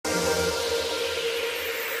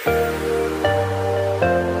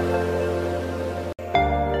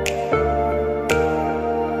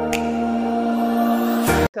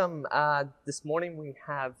welcome. This morning we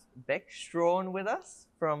have Beck Strawn with us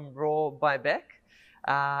from Raw by Beck,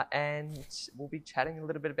 and we'll be chatting a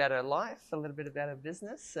little bit about her life, a little bit about her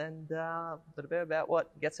business, and a little bit about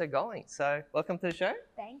what gets her going. So, welcome to the show.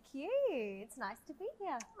 Thank you. It's nice to be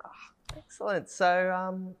here. Excellent.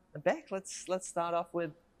 So, Beck, let's start off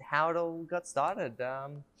with how it all got started.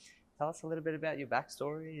 Tell us a little bit about your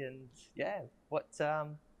backstory and what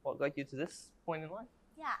got you to this point in life.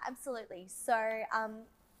 Yeah, absolutely. So,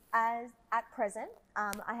 as at present,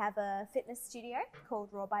 I have a fitness studio called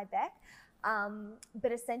Raw by Beck,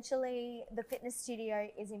 but essentially the fitness studio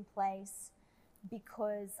is in place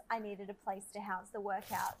because I needed a place to house the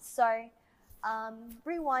workouts. So,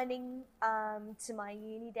 rewinding to my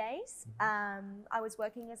uni days, I was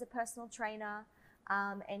working as a personal trainer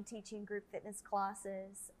and teaching group fitness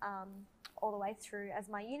classes all the way through as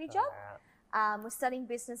my uni job. Was studying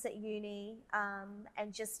business at uni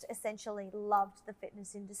and just essentially loved the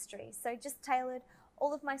fitness industry. So just tailored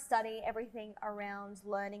all of my study, everything around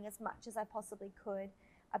learning as much as I possibly could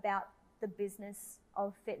about the business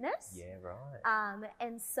of fitness. Yeah, right.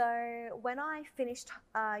 And so when I finished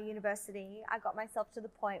university, I got myself to the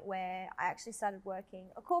point where I actually started working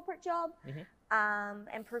a corporate job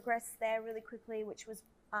and progressed there really quickly, which was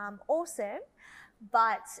awesome.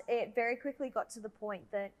 But it very quickly got to the point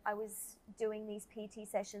that I was doing these PT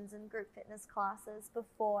sessions and group fitness classes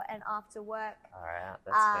before and after work. All right,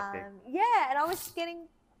 that's hectic. Yeah, and I was getting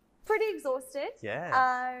pretty exhausted.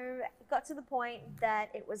 Yeah. Got to the point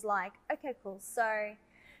that it was like, okay, cool. So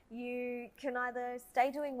you can either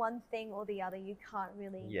stay doing one thing or the other. You can't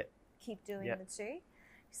really keep doing the two.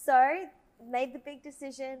 So made the big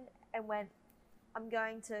decision and went, I'm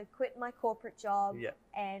going to quit my corporate job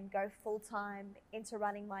and go full-time into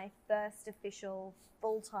running my first official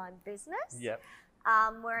full-time business,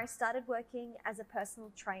 where I started working as a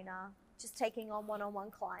personal trainer, just taking on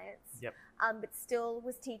one-on-one clients, but still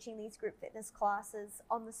was teaching these group fitness classes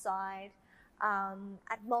on the side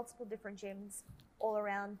at multiple different gyms all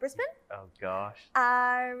around Brisbane. Oh, gosh.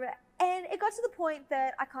 And it got to the point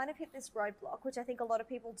that I kind of hit this roadblock, which I think a lot of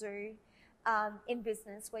people do in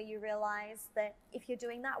business, where you realize that if you're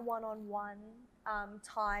doing that one-on-one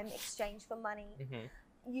time exchange for money,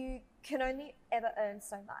 you can only ever earn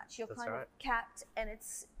so much. You're kind of capped, and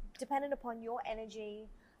it's dependent upon your energy,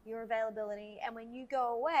 your availability, and when you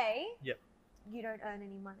go away, you don't earn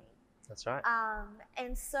any money. That's right.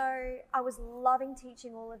 And so I was loving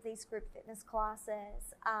teaching all of these group fitness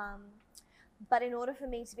classes, but in order for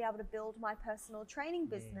me to be able to build my personal training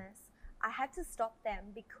business, I had to stop them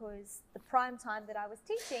because the prime time that I was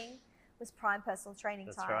teaching was prime personal training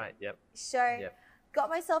time. That's right, So got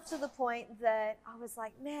myself to the point that I was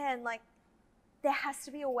like, man, like there has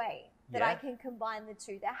to be a way that I can combine the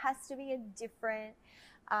two. There has to be a different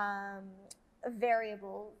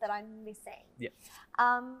variable that I'm missing.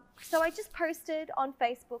 So I just posted on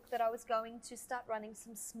Facebook that I was going to start running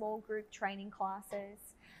some small group training classes.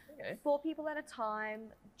 4 people at a time,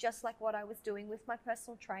 just like what I was doing with my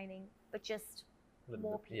personal training, but just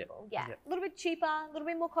more people. A little bit cheaper, a little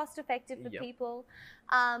bit more cost effective for people.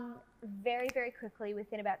 Very, very quickly,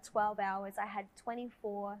 within about 12 hours, I had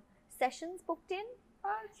 24 sessions booked in.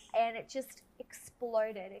 And it just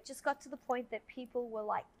exploded. It just got to the point that people were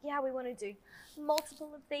like, yeah, we want to do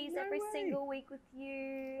multiple of these every single week with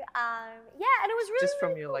you. And it was really just from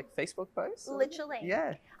really your cool. like Facebook posts? Literally.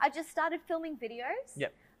 I just started filming videos.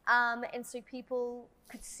 And so people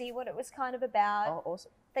could see what it was kind of about. Oh,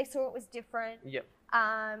 awesome. They saw it was different.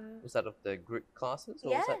 Was that of the group classes? Or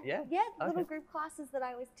was that, little group classes that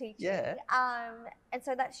I was teaching. And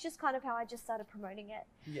so that's just kind of how I just started promoting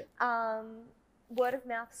it. Word of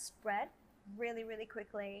mouth spread really, really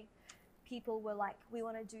quickly. People were like, we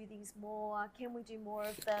want to do these more. Can we do more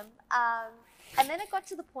of them? And then it got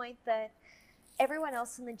to the point that everyone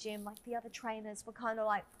else in the gym, like the other trainers, were kind of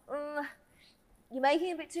like, you're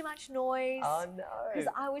making a bit too much noise. Oh, no. Because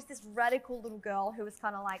I was this radical little girl who was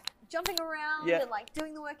kind of like jumping around and like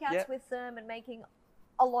doing the workouts with them and making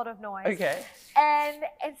a lot of noise. And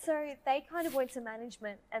so they kind of went to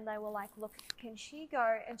management and they were like, look, can she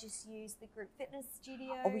go and just use the group fitness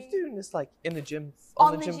studio? Are we doing this like in the gym?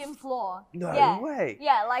 On the gym floor. No way.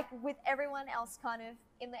 Yeah, like with everyone else kind of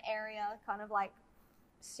in the area, kind of like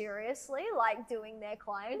seriously like doing their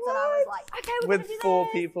clients. And I was like, okay, we're with gonna do 4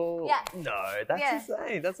 this. people? No, that's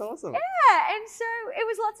insane. That's awesome. And so it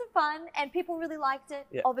was lots of fun and people really liked it.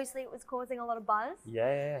 Obviously it was causing a lot of buzz.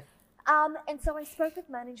 And so I spoke with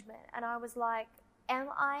management and I was like, am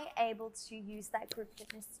I able to use that group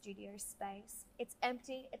fitness studio space? It's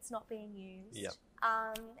empty, it's not being used.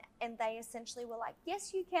 And they essentially were like,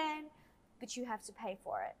 yes, you can. but you have to pay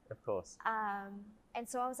for it. Of course. And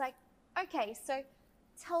so I was like, okay, so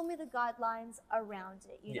tell me the guidelines around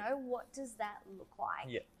it. You know, what does that look like?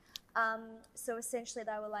 Yeah. So essentially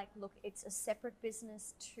they were like, look, it's a separate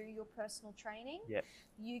business to your personal training. Yeah.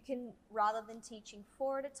 You can, rather than teaching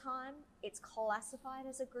 4 at a time, it's classified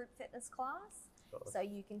as a group fitness class. So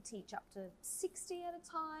you can teach up to 60 at a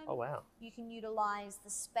time. Oh, wow. You can utilize the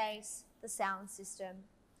space, the sound system,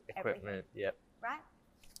 Equipment, everything, yep. right?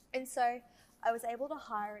 And so I was able to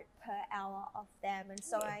hire it per hour off them. And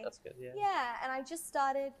so that's good, yeah. Yeah, and I just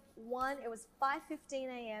started it was 5:15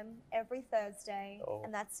 a.m. every Thursday,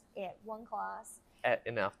 and that's it, one class.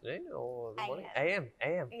 In the afternoon or the morning? AM.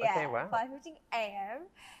 AM. Yeah, Okay, wow. 5:15 a.m.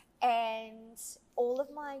 And all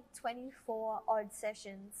of my 24 odd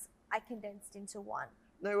sessions I condensed into one.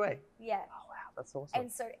 No way. Yeah. Oh, wow, that's awesome.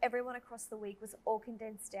 And so everyone across the week was all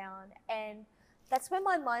condensed down. And that's when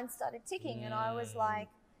my mind started ticking. And I was like,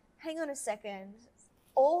 hang on a second.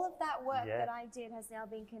 All of that work that I did has now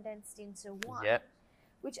been condensed into one. Yep.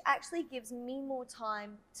 Which actually gives me more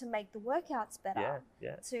time to make the workouts better.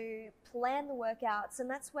 Yeah. To plan the workouts. And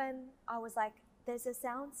that's when I was like, there's a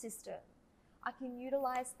sound system. I can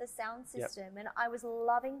utilize the sound system. And I was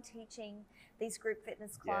loving teaching these group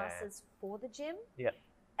fitness classes for the gym. Yep.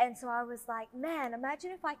 And so I was like, man,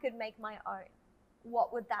 imagine if I could make my own.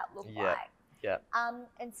 What would that look like? Yeah.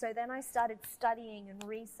 And so then I started studying and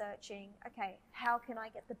researching, okay, how can I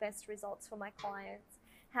get the best results for my clients?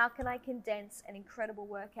 How can I condense an incredible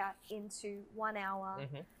workout into 1 hour?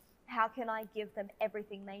 How can I give them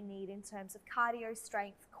everything they need in terms of cardio,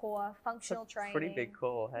 strength, core, functional training? Pretty big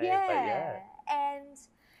call, hey? Yeah. And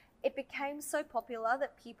it became so popular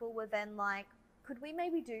that people were then like, could we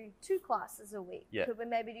maybe do 2 classes a week? Yeah. Could we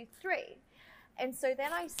maybe do 3? And so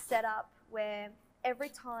then I set up where every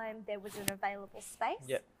time there was an available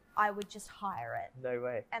space, I would just hire it. No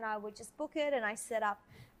way. And I would just book it, and I set up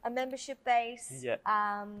a membership base. Yeah.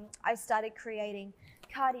 I started creating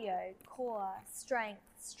cardio, core, strength,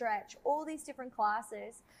 stretch, all these different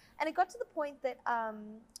classes. And it got to the point that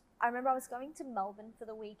I remember I was going to Melbourne for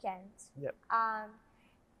the weekend. Yep.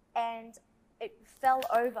 And it fell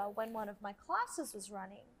over when one of my classes was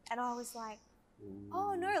running. And I was like,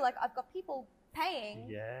 oh no, like I've got people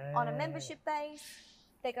paying on a membership base.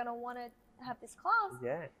 They're going to want to have this class.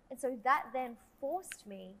 Yeah. And so that then forced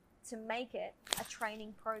me to make it a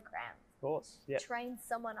training program. Of course, yeah. Train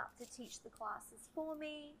someone up to teach the classes for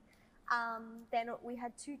me. Then we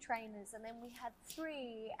had 2 trainers, and then we had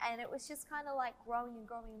 3, and it was just kind of like growing and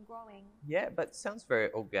growing and growing. Yeah, but it sounds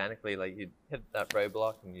very organically, like you hit that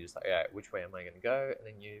roadblock and you just like, all right, which way am I going to go? And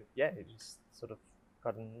then you just sort of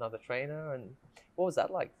got another trainer. And what was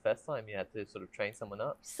that like first time you had to sort of train someone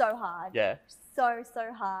up? So hard. Yeah. So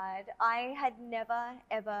hard. I had never,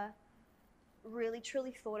 ever really,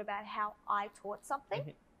 truly thought about how I taught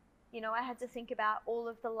something. You know, I had to think about all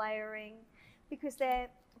of the layering, because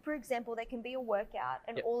for example, there can be a workout,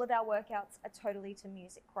 and all of our workouts are totally to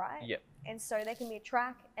music, right? Yep. And so there can be a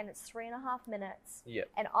track, and it's 3.5 minutes. Yep.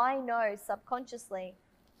 And I know subconsciously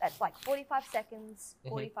that's like 45 seconds,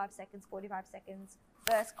 45 seconds, 45 seconds,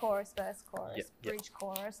 verse, chorus, bridge,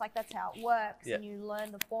 chorus. Like that's how it works. And you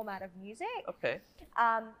learn the format of music. Okay.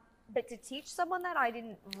 But to teach someone that, I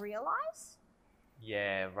didn't realize.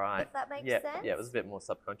 Yeah, right. If that makes sense. Yeah, it was a bit more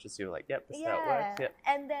subconscious. You were like, yep, this is how it works. Yep.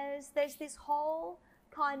 And there's this whole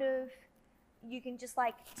kind of, you can just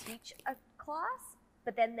like teach a class,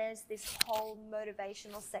 but then there's this whole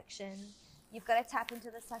motivational section. You've got to tap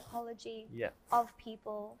into the psychology of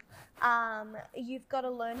people. You've got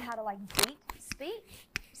to learn how to like beat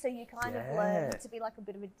speak. So you kind of learn to be like a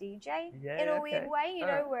bit of a DJ in a weird way, you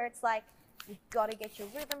know, where it's like, you've got to get your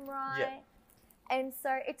rhythm right. Yeah. And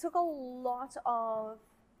so it took a lot of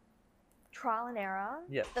trial and error.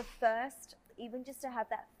 Yeah. Even just to have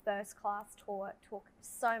that first class taught took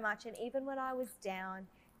so much. And even when I was down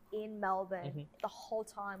in Melbourne, the whole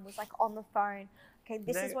time was like on the phone. Okay,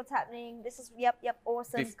 this is what's happening. This is, yep,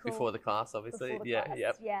 awesome, cool. Before the class, obviously. Before the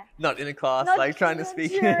class, yeah. Not in a class, like trying to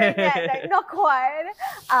speak. No, not quite.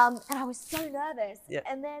 And I was so nervous. Yeah.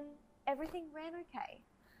 And then everything ran okay.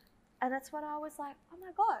 And that's when I was like, oh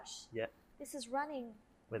my gosh. Yeah. This is running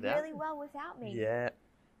really well without me. Yeah.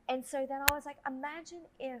 And so then I was like, imagine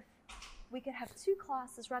if we could have 2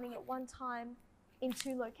 classes running at one time in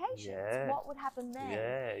 2 locations. Yeah. What would happen then?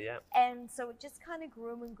 Yeah. And so it just kind of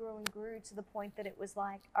grew and grew and grew to the point that it was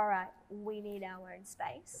like, all right, we need our own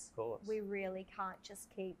space. Of course. We really can't just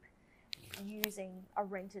keep using a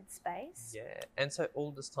rented space. Yeah. And so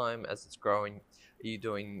all this time as it's growing, are you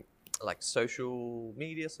doing like social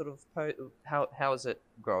media sort of how is it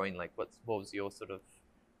growing? Like what was your sort of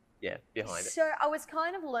behind it? So I was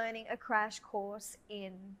kind of learning a crash course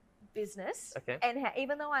in business. Okay. And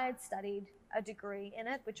even though I had studied a degree in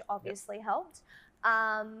it, which obviously helped,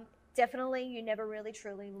 definitely you never really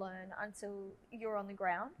truly learn until you're on the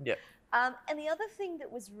ground. Yep. And the other thing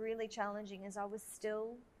that was really challenging is I was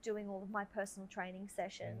still doing all of my personal training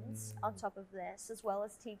sessions on top of this, as well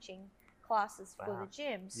as teaching classes for the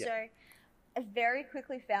gym. Yep. So I very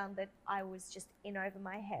quickly found that I was just in over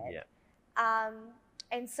my head. Yep.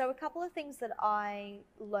 And so a couple of things that I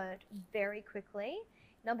learned very quickly.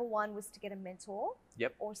 Number one was to get a mentor.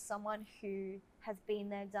 Yep. Or someone who has been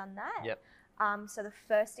there, done that. Yep. So the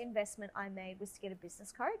first investment I made was to get a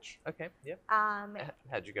business coach. Okay. Yep.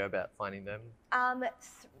 How'd you go about finding them?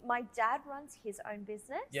 My dad runs his own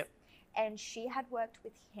business. Yep. And she had worked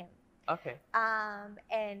with him. Okay.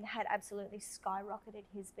 And had absolutely skyrocketed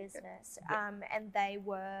his business. Yep. And they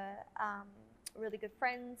were really good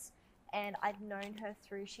friends. And I'd known her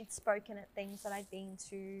through, she'd spoken at things that I'd been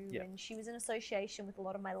to, Yep. and she was in association with a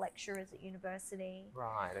lot of my lecturers at university.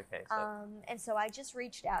 Right. Okay. So, And so I just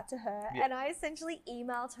reached out to her, Yep. and I essentially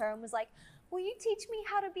emailed her and was like, will you teach me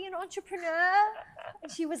how to be an entrepreneur?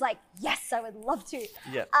 And she was like, yes, I would love to.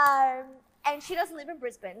 yeah. And she doesn't live in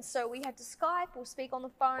Brisbane, so we had to Skype or speak on the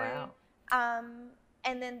phone. Wow.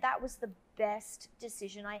 And then that was the best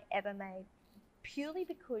decision I ever made, purely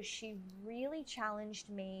because she really challenged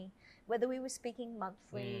me, whether we were speaking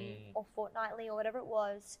monthly or fortnightly or whatever it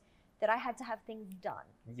was, that I had to have things done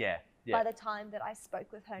Yeah. by the time that I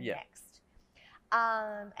spoke with her Yeah. next.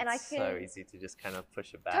 And It's I could so easy to just kind of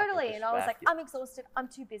push it back. totally, and I was like, yeah. I'm exhausted, I'm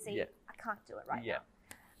too busy, Yeah. I can't do it right Yeah.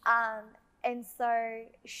 now. And so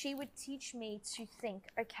she would teach me to think,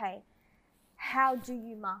 okay, how do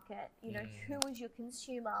you market? You know, who is your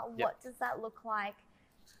consumer? Yep. What does that look like?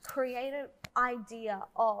 Create an idea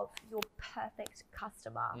of your perfect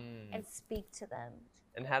customer and speak to them.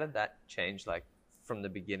 And how did that change, like from the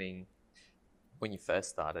beginning when you first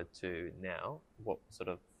started to now?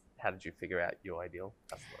 How did you figure out your ideal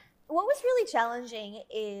customer? What was really challenging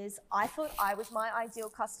is I thought I was my ideal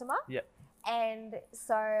customer. Yep. And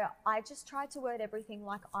so I just tried to word everything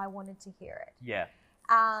like I wanted to hear it. Yeah.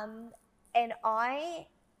 And I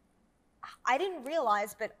didn't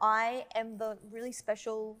realize, but I am the really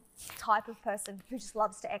special type of person who just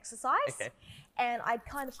loves to exercise. Okay. And I'd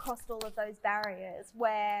kind of crossed all of those barriers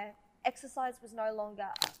where exercise was no longer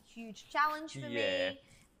a huge challenge for me.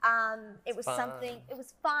 It was something, it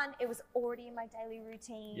was fun. It was already in my daily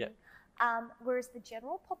routine. Yep. Whereas the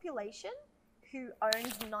general population, who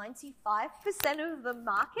owns 95% of the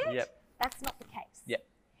market, Yep. that's not the case. Yep.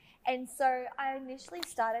 And so I initially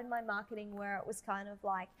started my marketing where it was kind of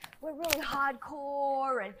like, we're really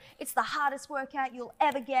hardcore and it's the hardest workout you'll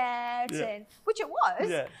ever get, Yeah. and which it was.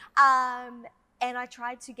 Yeah. And I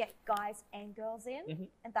tried to get guys and girls in,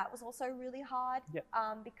 and that was also really hard. Yep.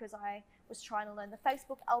 Because I was trying to learn the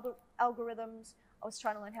Facebook algorithms. I was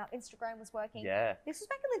trying to learn how Instagram was working. Yeah. This was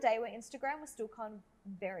back in the day where Instagram was still kind of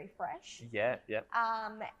very fresh. Yeah. Yeah.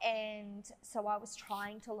 And so I was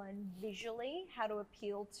trying to learn visually how to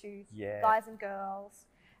appeal to Yeah. guys and girls.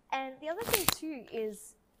 And the other thing too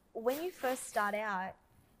is when you first start out,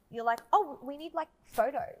 you're like, oh, we need like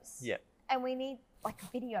photos. Yeah. And we need like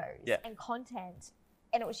videos Yeah. and content.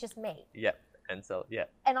 And it was just me. Yeah. And so, yeah.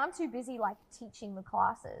 And I'm too busy like teaching the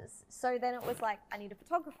classes. So then it was like, I need a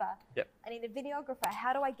photographer. Yep. I need a videographer.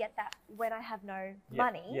 How do I get that when I have no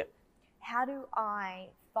money? Yep. How do I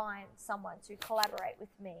find someone to collaborate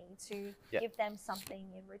with me, to Yep. give them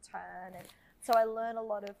something in return? And so I learn a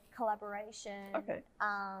lot of collaboration. Okay.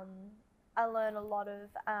 I learn a lot of,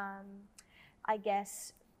 I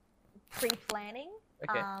guess, pre-planning.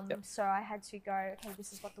 Okay. Yep. So I had to go, okay,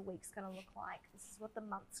 this is what the week's going to look like. This is what the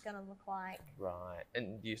month's going to look like. Right.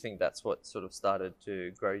 And do you think that's what sort of started to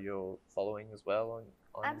grow your following as well?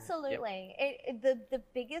 On Absolutely. Yep. The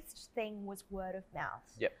biggest thing was word of mouth.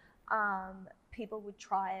 Yep. People would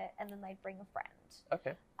try it and then they'd bring a friend.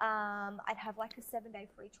 Okay. I'd have like a 7-day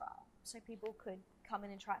free trial. So people could come in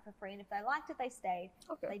and try it for free. And if they liked it, they stayed.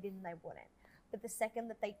 Okay. If they didn't, they wouldn't. But the second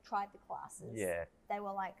that they tried the classes, Yeah. they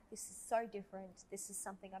were like, this is so different. This is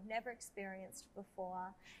something I've never experienced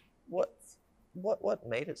before. What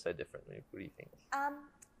made it so different? What do you think?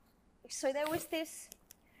 So there was this,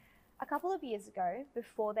 a couple of years ago,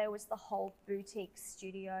 before there was the whole boutique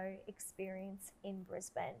studio experience in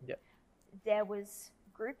Brisbane, Yep. there was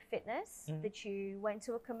group fitness that you went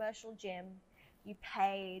to a commercial gym, you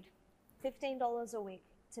paid $15 a week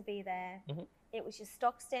to be there. It was your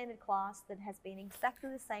stock standard class that has been exactly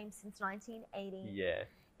the same since 1980. Yeah.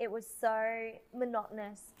 It was so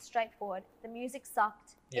monotonous, straightforward. The music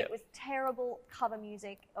sucked. Yep. It was terrible cover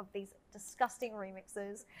music of these disgusting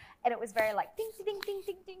remixes. And it was very like ding, ding, ding,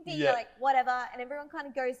 ding, ding, ding. Yeah. You're like, whatever. And everyone kind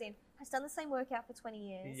of goes in, has done the same workout for 20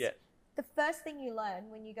 years. Yeah, The first thing you learn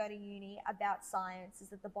when you go to uni about science is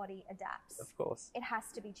that the body adapts. of course. It has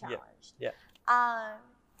to be challenged. Yeah.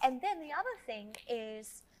 And then the other thing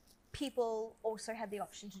is people also have the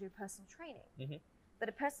option to do personal training. Mm-hmm. But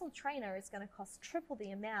a personal trainer is going to cost triple the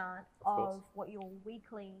amount Of course. of what your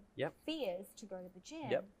weekly Yep. fee is to go to the gym.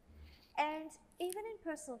 Yep. And even in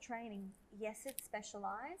personal training, yes, it's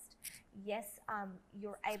specialized. Yes,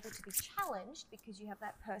 you're able to be challenged because you have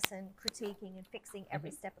that person critiquing and fixing every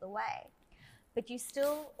Mm-hmm. step of the way. But you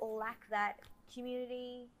still lack that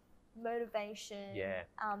community, motivation, Yeah.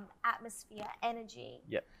 atmosphere, energy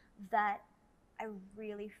Yep. that I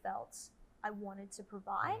really felt I wanted to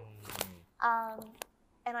provide. Mm.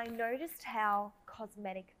 And I noticed how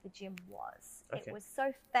cosmetic the gym was. Okay. It was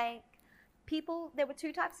so fake. There were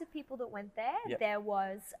two types of people that went there. Yep. There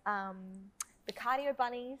was the cardio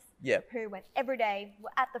bunnies Yep. who went every day,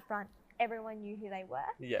 were at the front. Everyone knew who they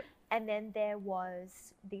were. Yep. And then there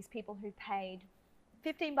was these people who paid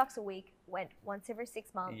 $15 a week, went once every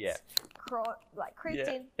 6 months, Yeah. creeped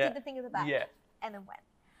Yeah, in, yeah, did the thing in the back, Yeah. and then went.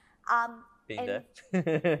 Been And-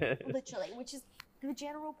 there. Literally, which is the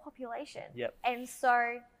general population. Yep. And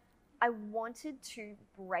so I wanted to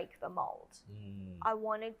break the mold. Mm. I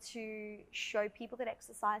wanted to show people that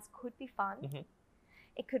exercise could be fun. Mhm.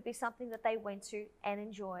 It could be something that they went to and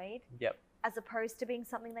enjoyed, Yep. as opposed to being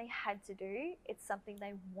something they had to do. It's something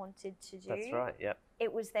they wanted to do. That's right. Yep.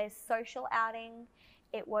 It was their social outing.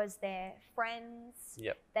 It was their friends.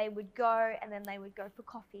 Yep. They would go and then they would go for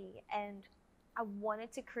coffee. And I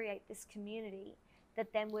wanted to create this community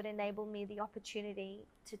that then would enable me the opportunity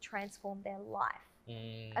to transform their life,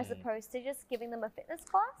 as Mm. opposed to just giving them a fitness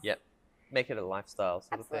class. Yep. Make it a lifestyle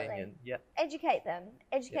sort of thing. Absolutely. And yep.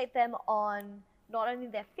 Educate them on not only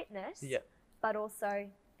their fitness, Yep. but also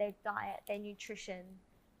their diet, their nutrition,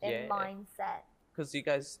 their Yeah. mindset. Because you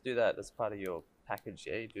guys do that as part of your package,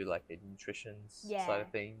 yeah? You do like the nutrition Yeah. side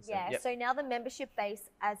of things. Yeah, And, yep. so now the membership base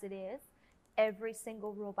as it is, every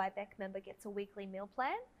single Raw by Beck member gets a weekly meal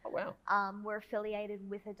plan. Oh, wow. We're affiliated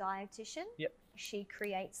with a dietitian. Yep. She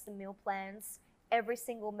creates the meal plans. Every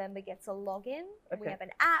single member gets a login. We Okay. have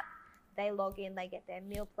an app. They log in, they get their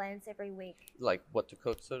meal plans every week. Like what to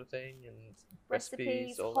cook sort of thing and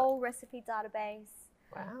recipes, all whole recipe database.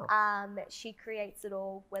 that. Wow. She creates it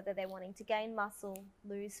all, whether they're wanting to gain muscle,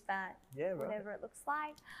 lose fat, Yeah, right. whatever it looks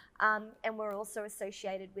like. And we're also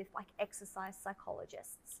associated with like exercise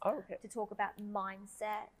psychologists Oh, okay. to talk about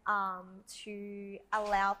mindset, to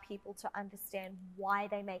allow people to understand why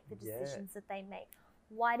they make the Yeah. decisions that they make.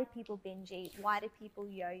 Why do people binge eat? Why do people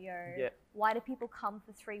yo-yo? Yeah. Why do people come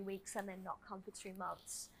for 3 weeks and then not come for 2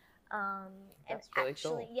 months? And That's really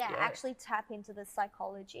actually, cool. yeah, Yeah. actually tap into the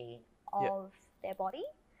psychology of their body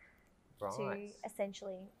to Right.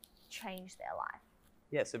 essentially change their life.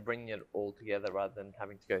 Yeah, so bringing it all together rather than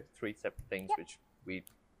having to go 3 separate things, Yep.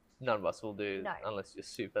 which none of us will do No. unless you're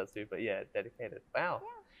super, dedicated. Wow.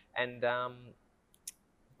 Yeah. And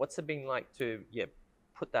what's it been like to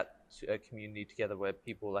put that community together where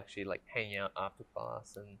people actually like hang out after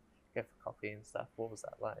class and go for coffee and stuff? What was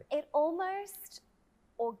that like? It almost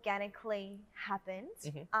organically happened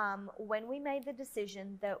Mhm. when we made the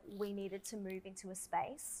decision that we needed to move into a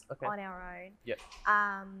space Okay. on our own. Yep.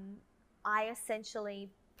 I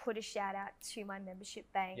essentially put a shout out to my membership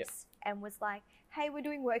base and was like, hey, we're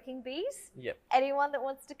doing Working Bees. Yep. Anyone that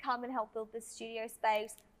wants to come and help build this studio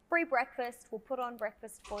space, free breakfast, we'll put on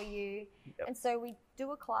breakfast for you. Yep. And so we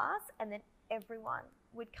do a class and then everyone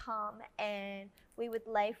would come and we would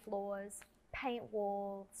lay floors, paint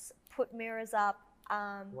walls, put mirrors up.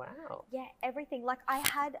 Wow. Yeah, everything. Like I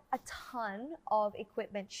had a ton of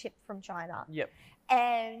equipment shipped from China. Yep.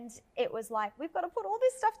 And it was like, we've got to put all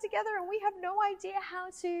this stuff together and we have no idea how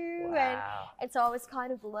to. Wow. And so I was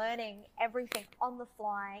kind of learning everything on the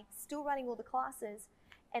fly, still running all the classes.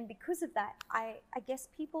 And because of that, I guess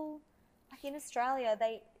people like in Australia,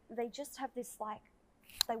 they just have this like,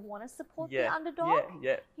 they want to support the underdog,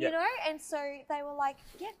 Yeah. you know? And so they were like,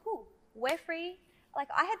 yeah, cool, we're free. Like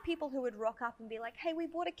I had people who would rock up and be like, hey, we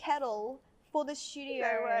bought a kettle for the studio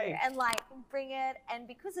No way. and like bring it. And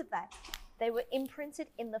because of that, they were imprinted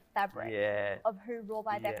in the fabric Yeah. of who Raw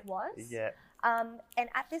by Beck was. Yeah. And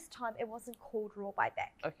at this time, it wasn't called Raw by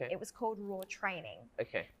Beck. Okay. It was called Raw Training.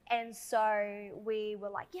 Okay. And so we were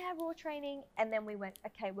like, yeah, Raw Training. And then we went,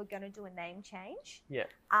 okay, we're going to do a name change. Yeah.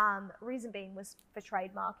 Reason being was for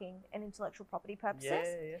trademarking and intellectual property purposes.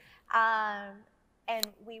 Yeah. And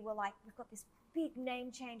we were like, we've got this big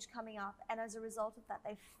name change coming up. And as a result of that,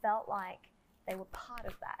 they felt like they were part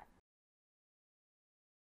of that.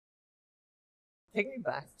 Take me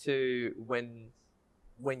back to when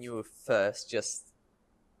you were first just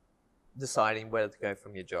deciding whether to go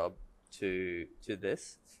from your job to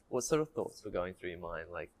this. What sort of thoughts were going through your mind?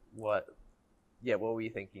 Like what were you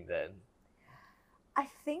thinking then? I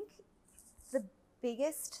think the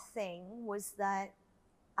biggest thing was that,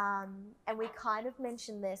 and we kind of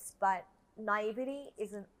mentioned this, but naivety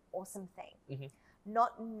is an awesome thing. Mm-hmm.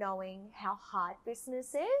 Not knowing how hard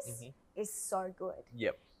business is so good.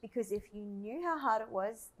 Yep. Because if you knew how hard it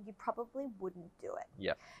was, you probably wouldn't do it.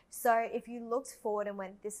 Yep. So if you looked forward and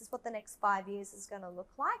went, this is what the next 5 years is going to look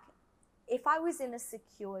like, if I was in a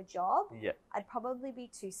secure job, I'd probably be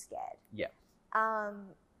too scared. Yep.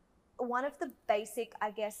 One of the basic, I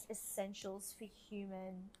guess, essentials for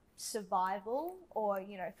human survival, or,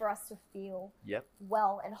 you know, for us to feel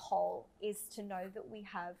well and whole, is to know that we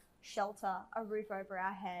have shelter, a roof over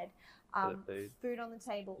our head, food on the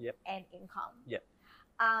table, and income. Yep.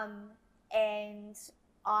 And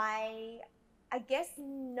I guess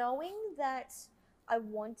knowing that I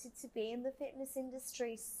wanted to be in the fitness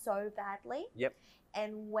industry so badly. Yep.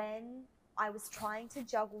 And when I was trying to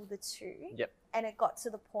juggle the two, and it got to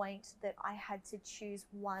the point that I had to choose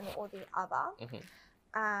one or the other,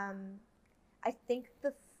 I think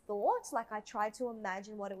the thought, like, I tried to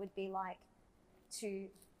imagine what it would be like to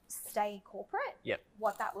stay corporate,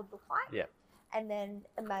 what that would look like, and then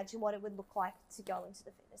imagine what it would look like to go into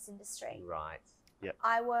the fitness industry. Right. Yep.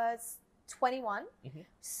 I was 21,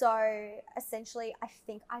 so essentially I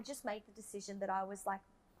think I just made the decision that I was like,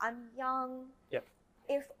 I'm young. Yep.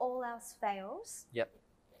 If all else fails,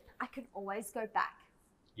 I can always go back.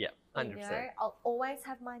 Yeah, 100%. You know, I'll always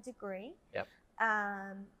have my degree. Yep.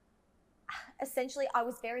 Essentially, I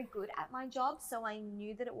was very good at my job, so I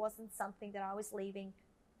knew that it wasn't something that I was leaving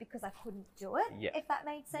because I couldn't do it, if that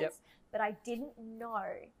made sense. But I didn't know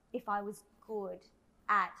if I was good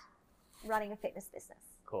at running a fitness business.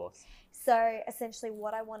 Of course. So essentially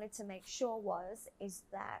what I wanted to make sure is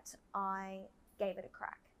that I gave it a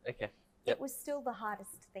crack. Okay. It was still the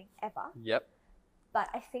hardest thing ever. Yep. But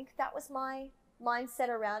I think that was my mindset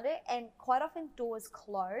around it. And quite often doors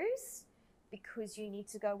close because you need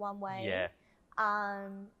to go one way. Yeah.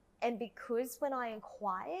 And because when I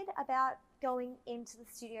inquired about going into the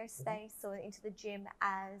studio space or into the gym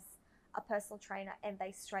as a personal trainer, and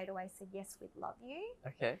they straight away said, yes, we'd love you.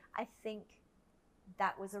 Okay. I think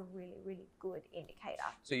that was a really, really good indicator.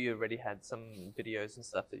 So you already had some videos and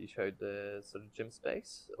stuff that you showed the sort of gym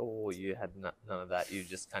space, or you had none of that? You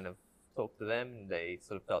just kind of talked to them and they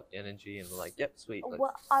sort of felt the energy and were like, yep, sweet.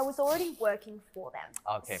 Well, I was already working for them.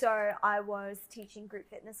 Okay. So I was teaching group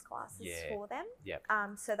fitness classes for them. Yep.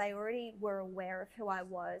 So they already were aware of who I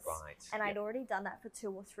was. Right. And I'd already done that for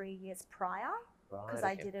 2 or 3 years prior. Because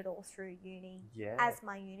I did it all through uni as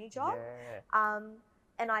my uni job. Yeah.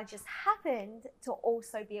 And I just happened to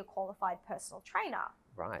also be a qualified personal trainer.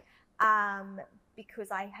 Right.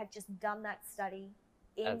 Because I had just done that study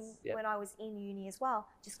when I was in uni as well,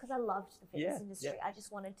 just because I loved the fitness industry. I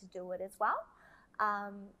just wanted to do it as well.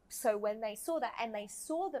 So when they saw that, and they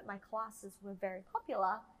saw that my classes were very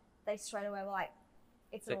popular, they straight away were like,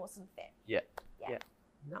 it's an awesome fit. Yeah.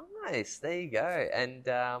 Nice. There you go. And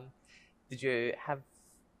did you have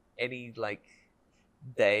any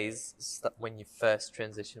days when you first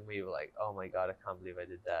transitioned where you were like, oh my God, I can't believe I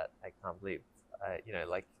did that. I can't believe,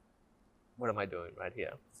 what am I doing right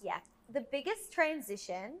here? Yeah. The biggest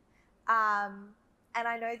transition, and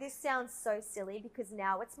I know this sounds so silly because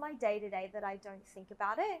now it's my day-to-day that I don't think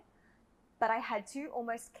about it, but I had to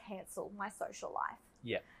almost cancel my social life.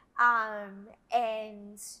 Yeah.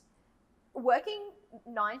 And working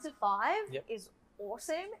 9 to 5 is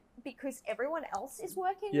awesome because everyone else is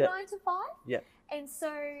working 9 to 5. Yeah. And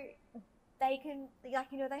so they can, they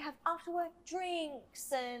have after work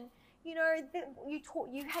drinks, and, you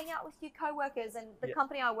hang out with your coworkers, and the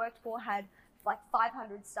company I worked for had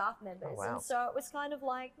 500 staff members. Oh, wow. And so it was kind of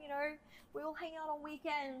like, we all hang out on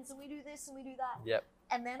weekends and we do this and we do that. Yep.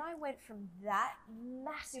 And then I went from that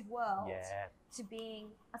massive world to being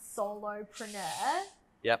a solopreneur.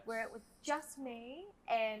 Yep. Where it was just me,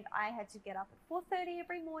 and I had to get up at 4:30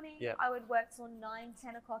 every morning. Yep. I would work till 9,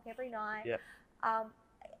 10 o'clock every night. Yep.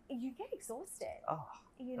 You get exhausted. Oh,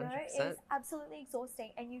 100%. It's absolutely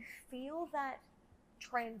exhausting, and you feel that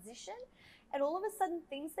transition, and all of a sudden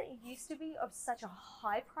things that used to be of such a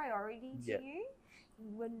high priority to you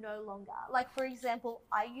were no longer. Like, for example,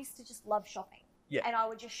 I used to just love shopping. Yeah. And I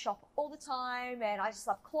would just shop all the time, and I just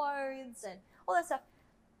love clothes and all that stuff.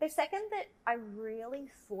 The second that I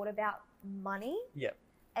really thought about money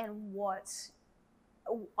and what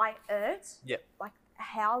I earned, Yep. like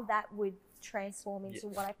how that would transform into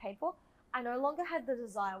what I paid for, I no longer had the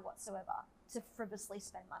desire whatsoever to frivolously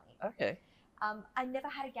spend money. Okay. I never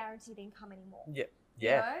had a guaranteed income anymore. Yep. You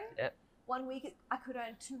Yeah. know? Yeah. One week I could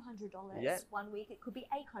earn $200. Yeah. One week it could be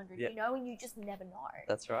 $800. Yeah. You know, and you just never know.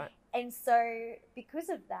 That's right. And so because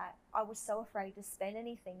of that, I was so afraid to spend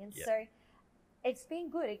anything. And so it's been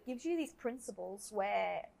good. It gives you these principles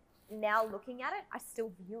where now looking at it, I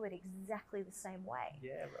still view it exactly the same way.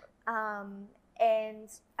 Yeah. Right. And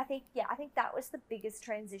I think that was the biggest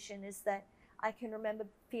transition, is that I can remember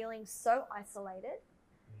feeling so isolated,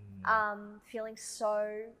 feeling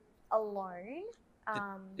so alone.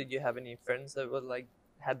 Did you have any friends that were like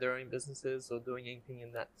had their own businesses or doing anything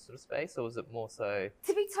in that sort of space, or was it more so?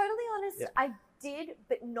 To be totally honest, I did,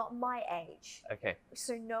 but not my age. Okay.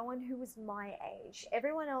 So no one who was my age.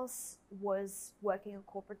 Everyone else was working a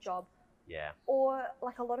corporate job. Yeah. Or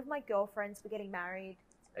like a lot of my girlfriends were getting married,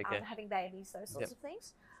 Okay. having babies, those sorts of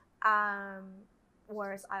things.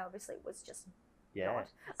 Whereas I obviously was just not.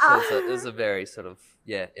 So it was a very sort of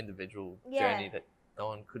individual journey that no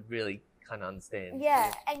one could really kind of understand.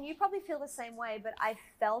 Yeah, and you probably feel the same way, but I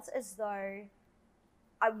felt as though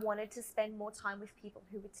I wanted to spend more time with people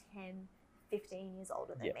who were 10, 15 years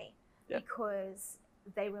older than me because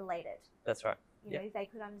they related. That's right. You know, they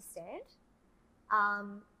could understand.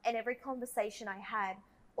 And every conversation I had,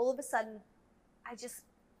 all of a sudden, I just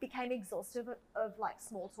became exhausted of like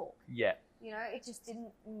small talk. Yeah. You know, it just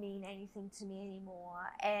didn't mean anything to me anymore.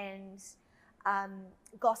 And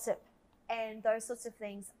gossip and those sorts of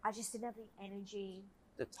things, I just didn't have the energy.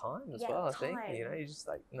 The time as well, I think. You know, you're just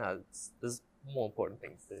like, no, there's more important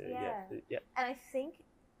things to do. Yeah. And I think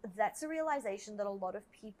that's a realization that a lot of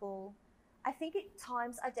people, I think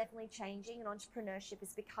times are definitely changing, and entrepreneurship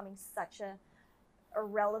is becoming such a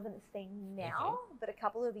relevant thing now, but a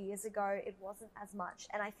couple of years ago it wasn't as much.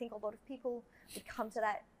 And I think a lot of people would come to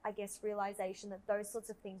that, I guess, realization that those sorts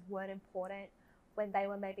of things weren't important when they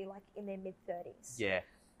were maybe like in their mid-30s. Yeah.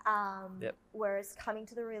 Whereas coming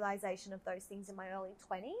to the realization of those things in my early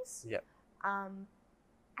 20s,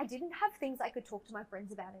 I didn't have things I could talk to my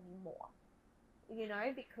friends about anymore, you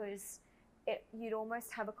know, because you'd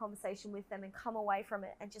almost have a conversation with them and come away from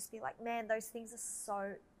it and just be like, man, those things are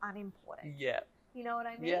so unimportant. Yeah. You know what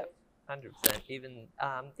I mean? Yeah, 100%. Even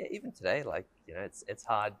even today, like, you know, it's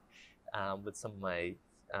hard with some of my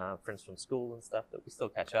friends from school and stuff that we still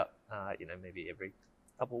catch up. You know, maybe every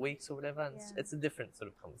couple of weeks or whatever. And it's a different sort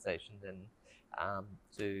of conversation than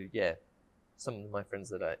to some of my friends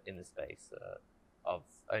that are in the space of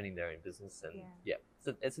owning their own business, and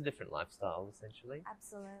so it's a different lifestyle essentially.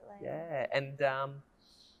 Absolutely. Yeah, and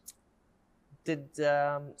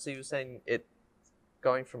so you were saying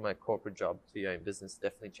going from a corporate job to your own business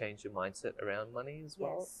definitely changed your mindset around money as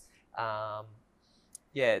well.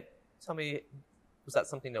 Yes. Tell me, was that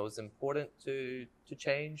something that was important to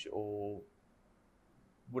change, or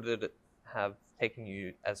would it have taken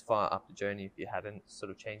you as far up the journey if you hadn't sort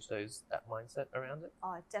of changed that mindset around it?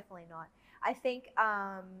 Oh, definitely not. I think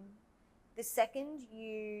the second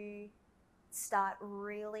you start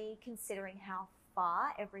really considering how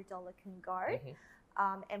far every dollar can go,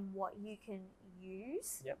 and what you can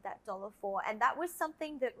use that dollar for. And that was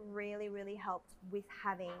something that really, really helped with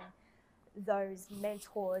having those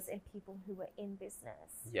mentors and people who were in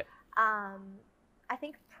business. Yeah. I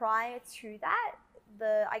think prior to that,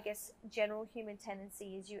 the, I guess, general human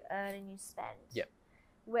tendency is you earn and you spend. Yeah.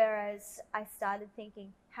 Whereas I started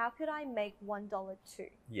thinking, how could I make $1 $2?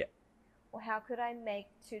 Yeah. Or how could I make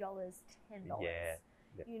 $2 $10? Yeah.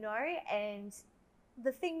 You know, and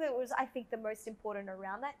the thing that was, I think, the most important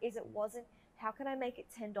around that is it wasn't how can I make it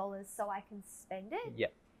 $10 so I can spend it. Yeah.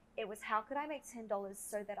 It was how could I make $10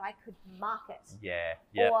 so that I could market. Yeah.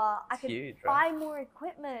 Yeah. Or I could buy more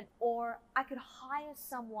equipment, or I could hire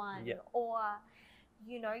someone, or,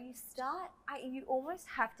 you know, you almost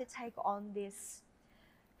have to take on this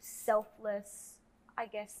selfless, I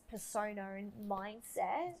guess, persona and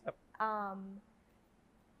mindset.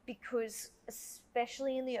 Because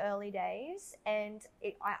especially in the early days, and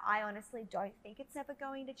I honestly don't think it's ever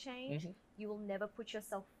going to change, you will never put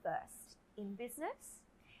yourself first in business.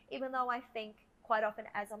 Even though I think quite often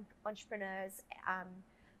as entrepreneurs,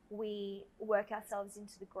 we work ourselves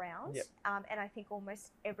into the ground. And I think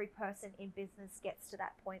almost every person in business gets to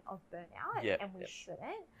that point of burnout, and we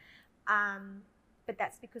shouldn't. But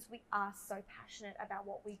that's because we are so passionate about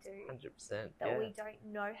what we do 100%, that we don't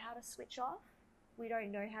know how to switch off. We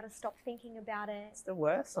don't know how to stop thinking about it. It's the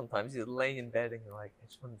worst sometimes. You're laying in bed and you're like, I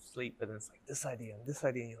just want to sleep, but then it's like this idea and this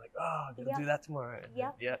idea, and you're like, oh, I'm going to do that tomorrow. And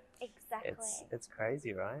Exactly. It's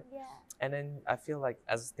crazy, right? Yeah. And then I feel like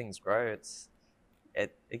as things grow, it's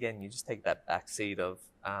again, you just take that back seat of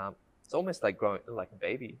it's almost like growing like a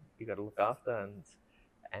baby. You got to look after,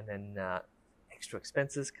 and then extra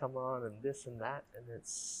expenses come on, and this and that, and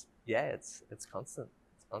it's constant. It's constant.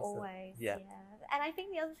 Always, yeah. And I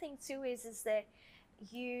think the other thing too is that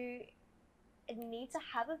you need to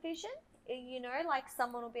have a vision. You know, like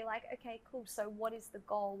someone will be like, okay, cool. So what is the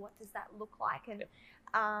goal? What does that look like? And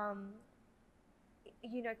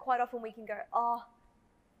you know, quite often we can go, oh,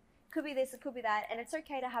 could be this, it could be that, and it's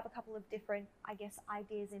okay to have a couple of different, I guess,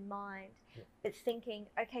 ideas in mind. But thinking,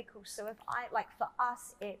 okay, cool. So if for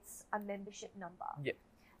us, it's a membership number.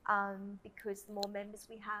 Because the more members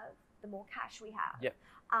we have, the more cash we have.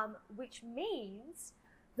 Which means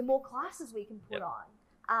the more classes we can put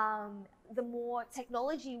on. The more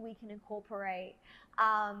technology we can incorporate,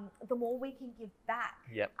 the more we can give back,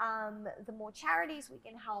 the more charities we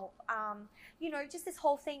can help, you know, just this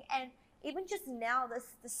whole thing. And even just now,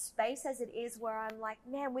 the space as it is, where I'm like,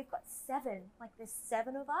 man, we've got 7, like there's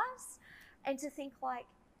 7 of us. And to think like,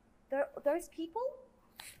 those people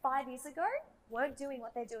 5 years ago weren't doing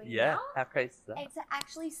what they're doing now. How crazy is that? And to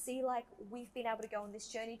actually see like we've been able to go on this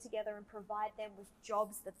journey together and provide them with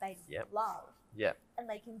jobs that they love. And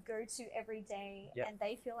they can go to every day and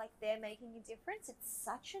they feel like they're making a difference. It's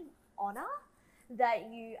such an honor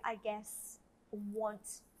that you, I guess,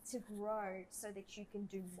 want to grow so that you can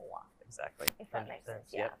do more. Exactly. If that makes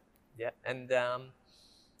sense. And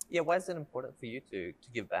why is it important for you to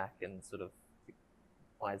give back, and sort of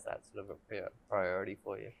why is that sort of a priority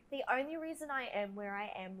for you? The only reason I am where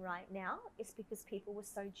I am right now is because people were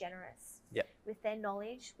so generous with their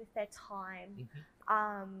knowledge, with their time.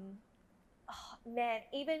 Man,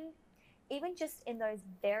 even just in those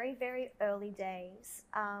very, very early days,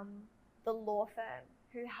 the law firm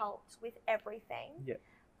who helped with everything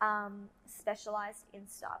specialized in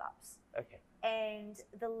startups. And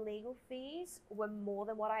the legal fees were more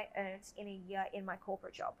than what I earned in a year in my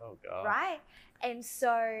corporate job. Oh, God. Right? And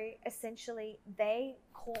so essentially they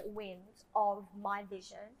caught wind of my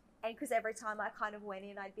vision. And because every time I kind of went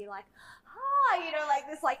in, I'd be like, you know, like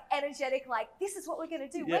this like energetic, like, this is what we're going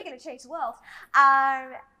to do. We're going to change the world.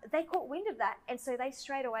 They caught wind of that. And so they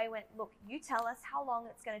straight away went, look, you tell us how long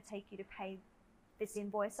it's going to take you to pay this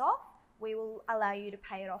invoice off. We will allow you to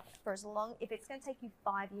pay it off for as long. If it's going to take you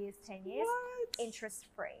 5 years, 10 years, interest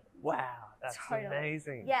free. Wow, that's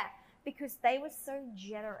amazing. Yeah, because they were so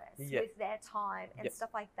generous with their time and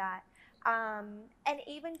stuff like that. And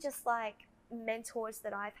even just like mentors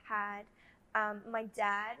that I've had. My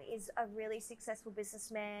dad is a really successful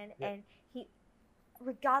businessman, and he,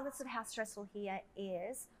 regardless of how stressful he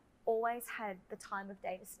is, always had the time of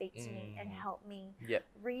day to speak to me and help me,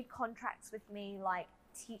 read contracts with me, like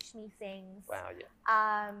teach me things.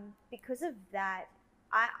 Wow, because of that,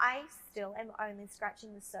 I still am only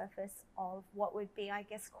scratching the surface of what would be, I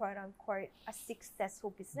guess, quote unquote, a successful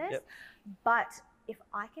business. But if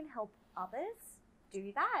I can help others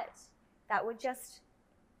do that, it would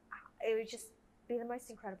just be the most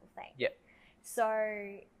incredible thing.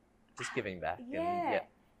 So just giving back.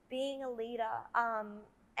 Being a leader.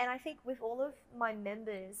 And I think with all of my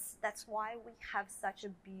members, that's why we have such a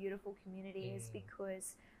beautiful community, is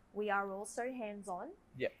because we are all so hands-on.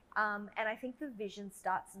 And I think the vision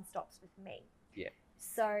starts and stops with me.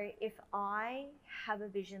 So if I have a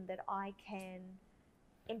vision that I can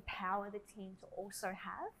empower the team to also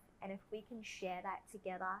have, and if we can share that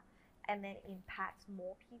together and then impact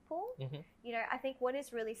more people, you know, I think what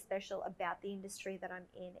is really special about the industry that I'm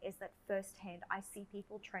in is that firsthand I see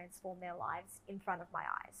people transform their lives in front of my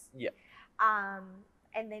eyes.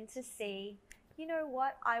 And then to see, you know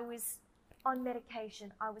what, I was on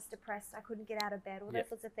medication, I was depressed, I couldn't get out of bed, all those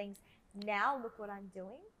sorts of things. Now look what I'm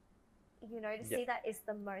doing. You know, to see that is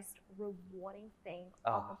the most rewarding thing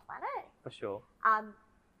on the planet. For sure.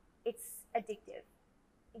 It's addictive.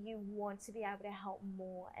 You want to be able to help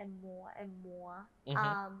more and more and more.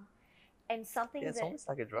 And something it's almost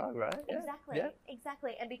like a drug, right?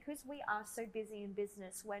 Exactly. And because we are so busy in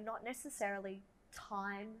business, we're not necessarily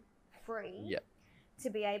time free to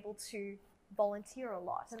be able to volunteer a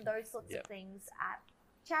lot and those sorts of things at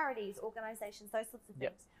charities, organizations, those sorts of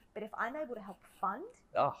things. But if I'm able to help fund,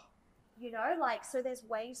 you know, like, so there's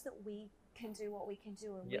ways that we can do what we can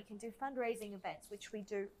do, and we can do fundraising events, which we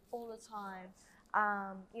do all the time.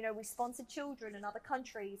 You know, we sponsor children in other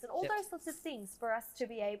countries and all those sorts of things for us to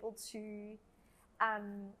be able to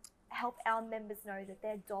help our members know that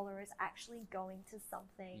their dollar is actually going to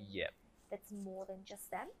something that's more than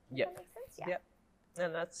just them. Does that make sense?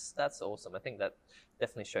 And that's awesome. I think that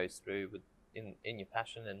definitely shows through in your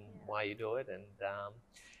passion and why you do it.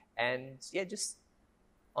 And just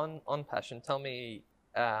on passion, tell me,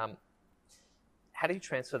 how do you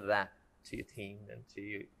transfer that to your team and to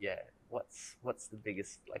you? Yeah, what's the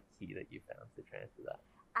biggest like key that you found to transfer that?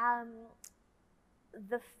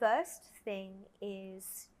 The first thing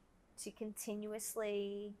is to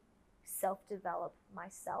continuously self-develop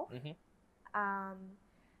myself.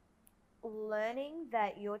 Learning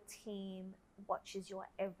that your team watches your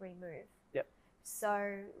every move. Yep.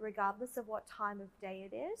 So regardless of what time of day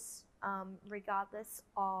it is, regardless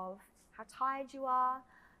of how tired you are,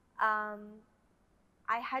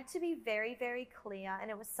 I had to be very, very clear,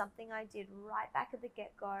 and it was something I did right back at the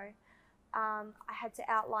get-go. I had to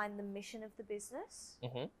outline the mission of the business,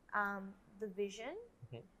 the vision,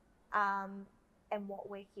 and what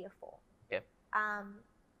we're here for. Yep.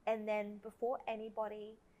 And then before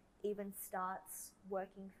anybody even starts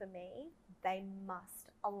working for me, they must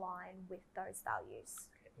align with those values.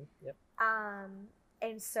 Okay. Yep.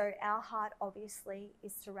 And so our heart obviously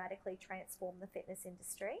is to radically transform the fitness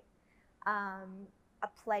industry. A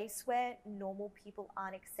place where normal people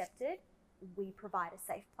aren't accepted, we provide a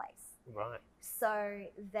safe place. Right. So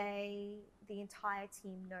the entire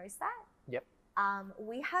team knows that. Yep.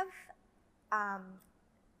 We have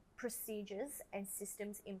procedures and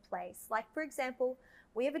systems in place. Like, for example,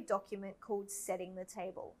 we have a document called Setting the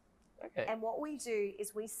Table. Okay. And what we do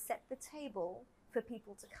is we set the table for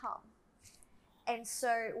people to come. And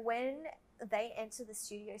so when they enter the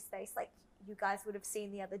studio space, like you guys would have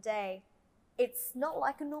seen the other day, it's not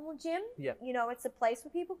like a normal gym. Yep. You know, it's a place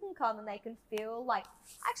where people can come and they can feel like,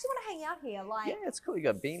 I actually want to hang out here. Like, yeah, it's cool. You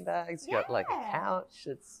got beanbags, you got like a couch.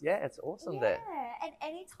 It's awesome there. Yeah, and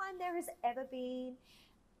anytime there has ever been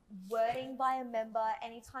wording by a member,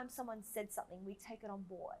 anytime someone said something, we take it on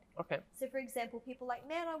board. Okay. So for example, people are like,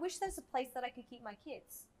 man, I wish there's a place that I could keep my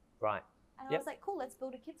kids. Right. And I was like, cool, let's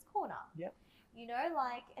build a kids corner. Yep. You know,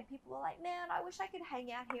 like, and people were like, man, I wish I could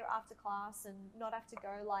hang out here after class and not have to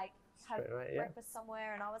go like have breakfast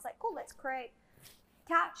somewhere. And I was like, cool, let's create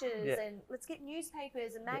couches and let's get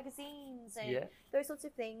newspapers and magazines and those sorts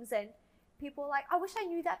of things. And people were like, I wish I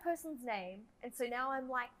knew that person's name. And so now I'm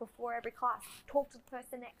like, before every class, talk to the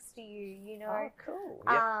person next to you, you know. Oh, cool.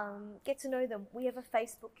 Get to know them. We have a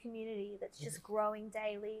Facebook community that's just growing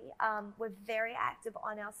daily. We're very active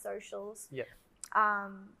on our socials. Yep.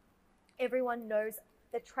 Everyone knows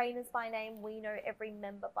the trainers by name. We know every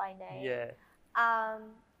member by name. Yeah.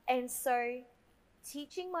 And so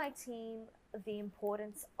teaching my team the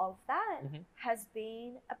importance of that has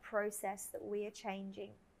been a process that we are changing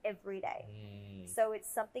every day. So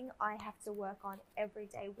it's something I have to work on every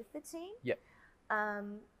day with the team. Yep.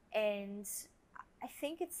 And I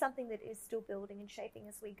think it's something that is still building and shaping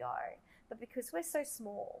as we go. But because we're so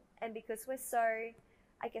small and because we're so,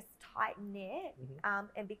 I guess, tight-knit,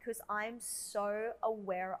 and because I'm so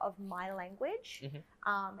aware of my language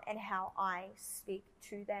and how I speak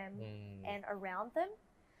to them and around them.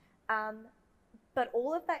 But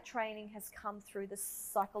all of that training has come through the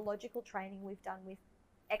psychological training we've done with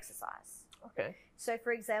exercise. Okay. So,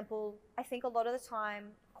 for example, I think a lot of the time,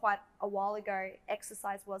 quite a while ago,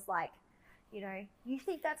 exercise was like, you know, you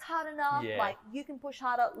think that's hard enough? Yeah. Like, you can push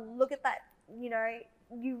harder. Look at that, you know,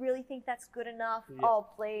 you really think that's good enough? Yeah. Oh,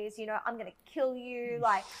 please, you know, I'm going to kill you.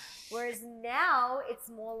 Like, whereas now it's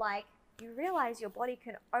more like you realize your body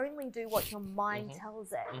can only do what your mind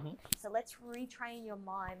tells it. So let's retrain your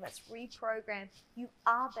mind. Let's reprogram. You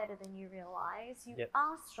are better than you realize. You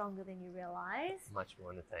are stronger than you realize. Much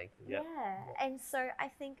more in the tank. Yeah. And so I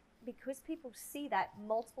think because people see that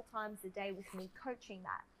multiple times a day with me coaching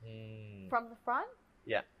that from the front,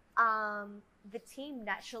 the team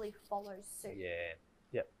naturally follows suit. Yeah.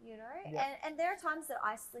 Yep. You know, and there are times that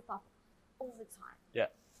I slip up all the time. Yeah.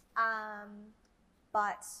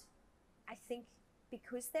 But I think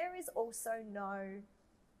because there is also no,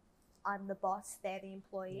 I'm the boss, they're the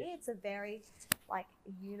employee. It's a very like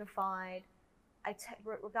unified.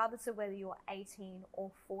 Regardless of whether you're 18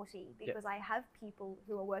 or 40, because I have people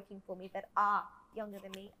who are working for me that are younger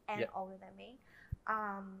than me and older than me.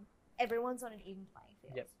 Everyone's on an even playing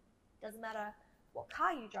field. Doesn't matter what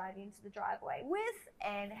car you drive into the driveway with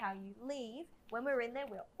and how you leave. When we're in there,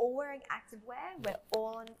 we're all wearing active wear. We're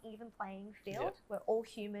all on an even playing field. We're all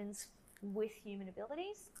humans with human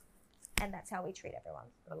abilities, and that's how we treat everyone.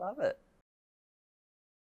 I love it.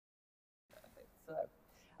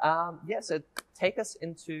 So take us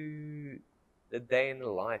into the day in the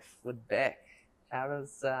life with Beck. How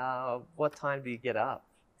does what time do you get up?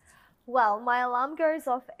 Well, my alarm goes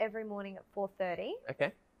off every morning at 4:30.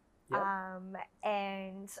 Okay. Yep.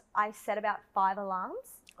 And I set about 5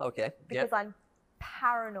 alarms. Okay. Because I'm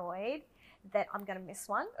paranoid that I'm going to miss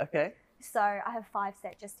one. Okay. So I have 5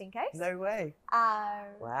 set just in case. No way. Um,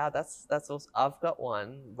 Wow, that's awesome. I've got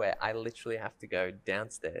one where I literally have to go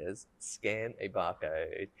downstairs, scan a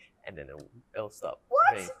barcode, and then it'll stop.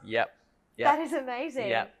 What? Me. Yep. That is amazing.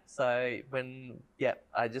 Yep. So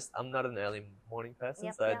I'm not an early morning person,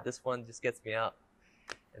 Yep, so yep. this one just gets me up,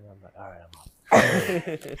 and I'm like, all right, I'm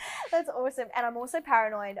up. That's awesome. And I'm also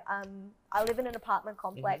paranoid. I live in an apartment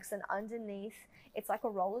complex, and underneath it's like a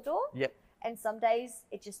roller door. Yep. And some days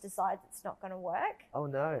it just decides it's not going to work. Oh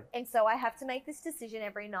no. And so I have to make this decision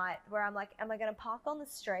every night where I'm like, am I going to park on the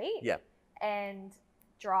street Yep. and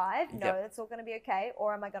drive? No, Yep. that's all going to be okay.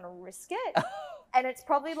 Or am I going to risk it? And it's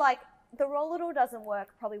probably like the roller door doesn't work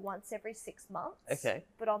probably once every 6 months. Okay.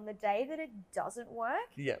 But on the day that it doesn't work,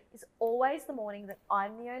 Yep. it's always the morning that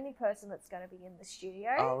I'm the only person that's going to be in the studio.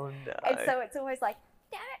 Oh no. And so it's always like,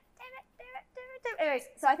 damn it. Anyways,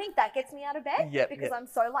 so I think that gets me out of bed Yep, because yep. I'm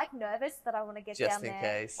so like nervous that I want to get Just down in there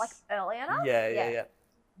case. like early enough. Yeah.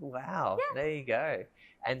 Wow. Yeah. There you go.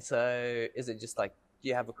 And so, is it just like, do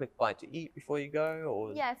you have a quick bite to eat before you go,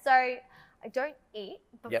 or? Yeah, so I don't eat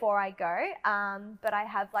before I go, but I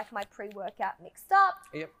have like my pre-workout mixed up.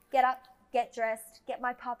 Yep. Get up, get dressed, get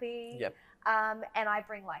my puppy. Yep. And I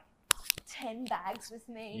bring like 10 bags with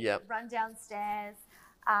me. Yep. Run downstairs.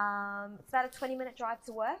 It's about a 20-minute drive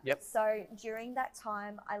to work. Yep. So during that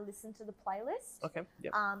time, I listen to the playlist Okay.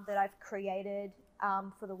 Yep. that I've created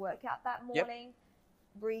for the workout that Yep. morning.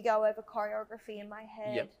 Re-go over choreography in my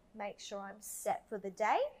head. Yep. Make sure I'm set for the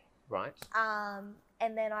day. Right.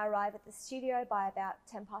 And then I arrive at the studio by about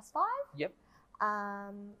 5:10. Yep.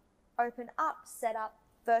 Open up, set up.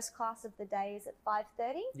 First class of the day is at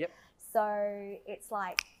 5:30. Yep. So it's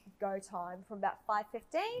like go time from about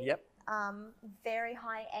 5:15. Yep. Very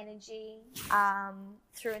high energy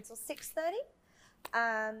through until 6:30.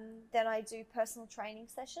 Then I do personal training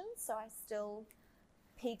sessions. So I still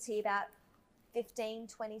PT about 15,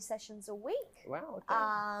 20 sessions a week. Wow.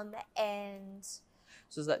 Okay. And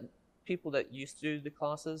So is that people that used to do the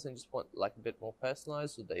classes and just want like a bit more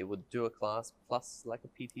personalized, or they would do a class plus like a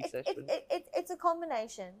PT session? it's a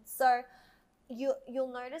combination. So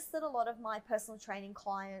you'll notice that a lot of my personal training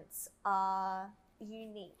clients are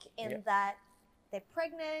unique in that they're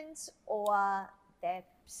pregnant, or they're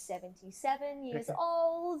 77 years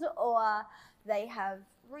old, or they have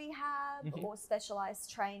rehab or specialized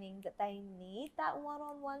training that they need that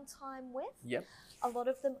one-on-one time with. Yep. A lot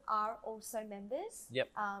of them are also members. Yep.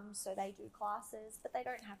 So they do classes, but they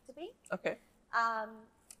don't have to be. Okay.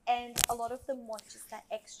 And a lot of them want just that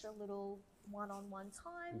extra little one-on-one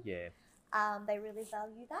time. Yeah. They really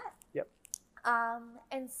value that. Yep.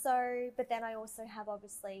 And so, but then I also have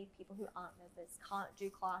obviously people who aren't members, can't do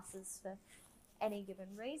classes for any given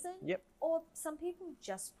reason. Yep. Or some people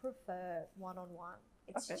just prefer one-on-one.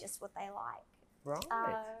 It's just what they like.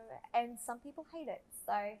 Right. And some people hate it.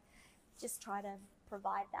 So just try to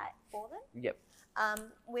provide that for them. Yep.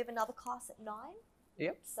 We have another class at 9.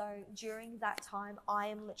 Yep. So during that time, I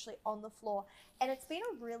am literally on the floor. And it's been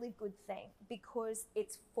a really good thing because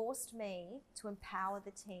it's forced me to empower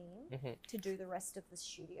the team to do the rest of the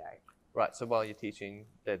studio. Right. So while you're teaching,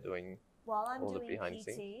 they're doing While I'm all the doing behind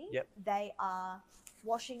the PT, scenes. Yep. they are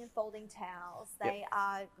washing and folding towels. They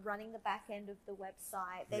are running the back end of the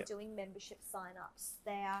website. They're doing membership sign-ups.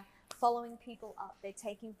 They are following people up. They're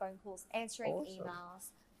taking phone calls, answering emails,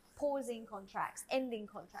 pausing contracts, ending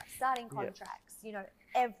contracts, starting contracts, you know,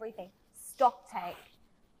 everything. Stock take,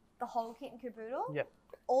 the whole kit and caboodle. Yep.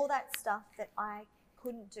 All that stuff that I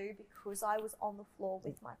couldn't do because I was on the floor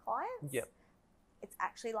with my clients. Yep. It's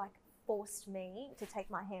actually like forced me to take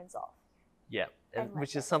my hands off. Yeah, And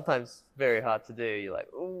which let is sometimes very hard to do. You're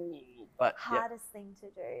like, ooh, but Hardest thing to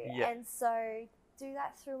do. Yep. And so do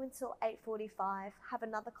that through until 8:45. Have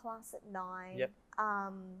another class at 9. Yep.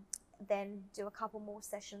 Then do a couple more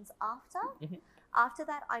sessions after. Mhm. After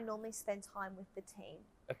that, I normally spend time with the team.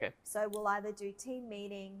 Okay. So we'll either do team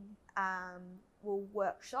meeting, we'll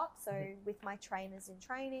workshop. So with my trainers in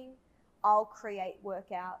training, I'll create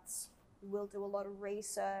workouts. We'll do a lot of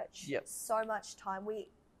research. Yep. So much time. We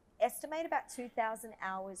estimate about 2,000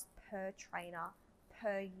 hours per trainer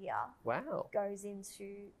per year Wow. goes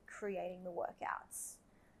into creating the workouts.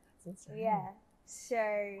 That's insane. Yeah.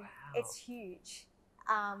 So it's huge.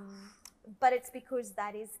 But it's because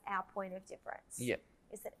that is our point of difference. Yep.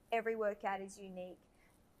 Is that every workout is unique.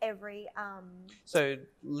 Every So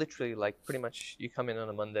literally, like pretty much, you come in on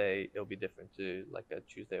a Monday, it'll be different to like a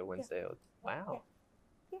Tuesday or Wednesday. Or wow.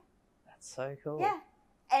 Yeah. That's so cool. Yeah.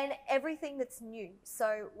 And everything that's new.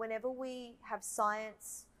 So whenever we have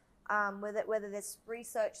science, whether there's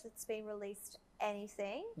research that's been released,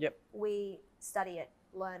 anything, Yep. we study it,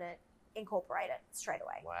 learn it, incorporate it straight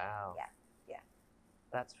away. Wow. Yeah.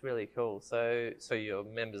 That's really cool. So your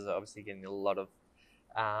members are obviously getting a lot of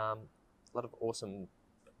awesome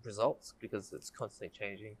results because it's constantly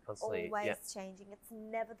changing, constantly. Always changing. It's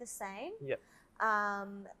never the same. Yep.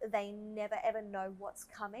 They never ever know what's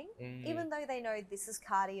coming, even though they know this is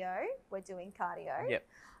cardio. We're doing cardio. Yep.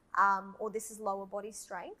 Or this is lower body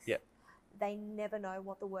strength. Yep. They never know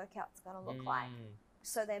what the workout's going to look like.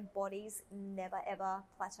 So their bodies never ever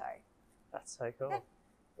plateau. That's so cool. Yeah.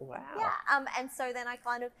 Wow. Yeah. And so then I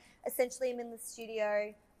kind of essentially am in the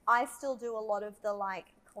studio. I still do a lot of the like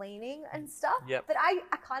cleaning and stuff. Yep. But I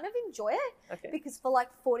kind of enjoy it Okay. because for like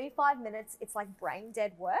 45 minutes it's like brain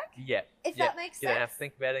dead work. Yeah. If that makes sense. You don't have to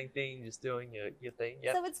think about anything, just doing your thing.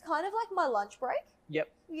 Yep. So it's kind of like my lunch break. Yep.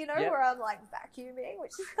 You know, Yep. where I'm like vacuuming,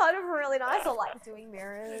 which is kind of really nice, or like doing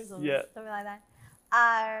mirrors or Yeah. something like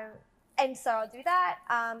that. And so I'll do that,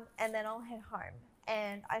 and then I'll head home.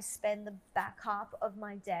 And I spend the back half of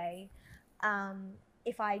my day,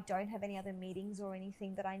 if I don't have any other meetings or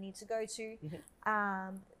anything that I need to go to,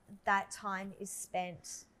 that time is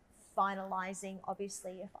spent finalizing.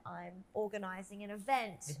 Obviously, if I'm organizing an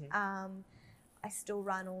event, I still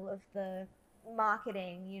run all of the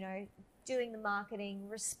marketing, you know, doing the marketing,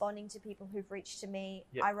 responding to people who've reached to me.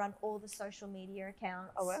 Yep. I run all the social media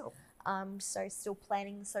accounts. Oh wow. So still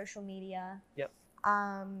planning the social media. Yep.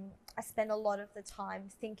 I spend a lot of the time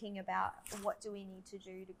thinking about what do we need to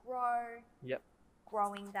do to grow. Yep.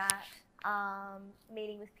 Growing that,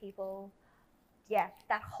 meeting with people. Yeah,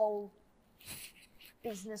 that whole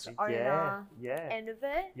business owner end of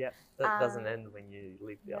it. Yep. That doesn't end when you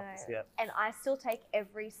leave the office. Yep. And I still take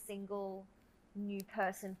every single new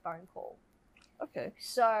person phone call. Okay.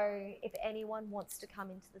 So if anyone wants to come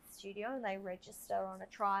into the studio and they register on a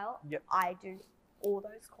trial, Yep. I do all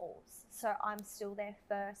those calls. So I'm still their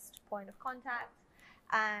first point of contact.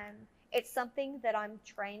 It's something that I'm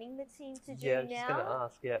training the team to do Yeah, I was now. just going to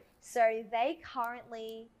ask, yeah. So they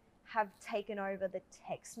currently have taken over the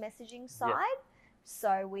text messaging side.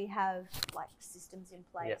 So we have like systems in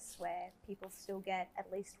place where people still get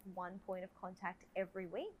at least one point of contact every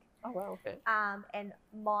week. Oh, wow, okay. And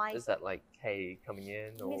my Is that like, hey, coming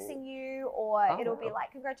in? Or... missing you, or it'll be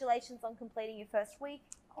like, congratulations on completing your first week.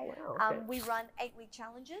 Oh, wow, okay. We run 8-week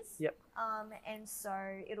challenges. Yep. And so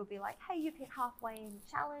it'll be like, hey, you've hit halfway in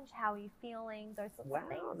the challenge. How are you feeling? Those sorts of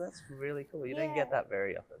things. Wow, that's really cool. You don't get that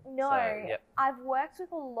very often. No. So, yep. I've worked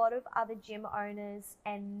with a lot of other gym owners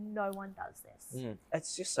and no one does this.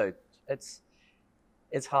 It's just so, it's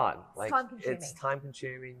hard. Like, time consuming. It's time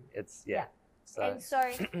consuming. It's, So. And so,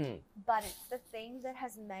 but it's the thing that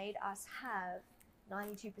has made us have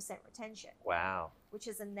 92% retention. Wow. Which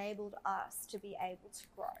has enabled us to be able to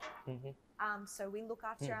grow. So we look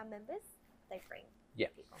after our members, they bring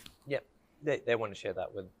people. Yep. They want to share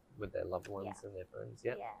that with their loved ones and their friends.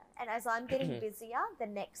 Yep. Yeah. And as I'm getting busier, the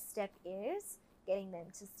next step is getting them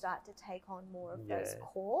to start to take on more of those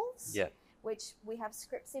calls. Yeah. Which we have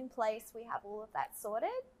scripts in place, we have all of that sorted.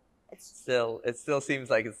 It still seems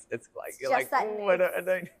like it's like you're like, oh, I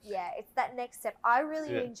don't. Yeah, it's that next step. I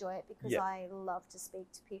really enjoy it because I love to speak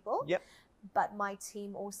to people. Yep. But my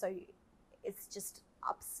team also is just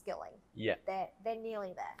upskilling. Yeah. They're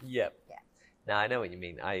nearly there. Yep. Yeah. Now I know what you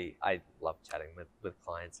mean. I love chatting with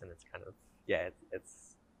clients, and it's kind of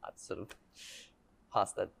it's I've sort of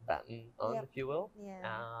passed that baton on, if you will.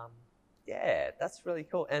 Yeah. Yeah, that's really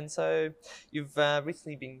cool. And so you've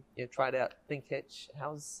recently been tried out Think Hitch.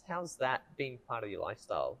 How's that been part of your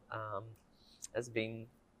lifestyle? Has it been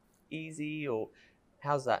easy, or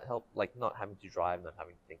how's that helped? Like not having to drive, not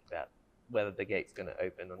having to think about whether the gate's going to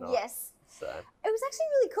open or not. Yes. So it was actually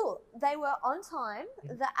really cool. They were on time.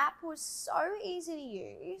 The app was so easy to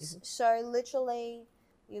use. So literally,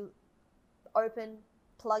 you open,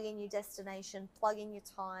 plug in your destination, plug in your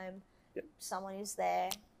time. Someone is there,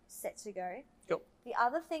 set to go. Cool. The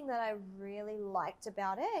other thing that I really liked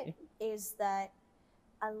about it is that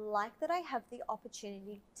I like that I have the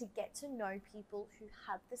opportunity to get to know people who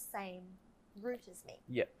have the same route as me.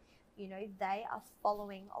 Yep. You know, they are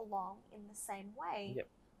following along in the same way. Yep.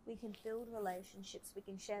 We can build relationships. We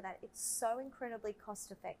can share that. It's so incredibly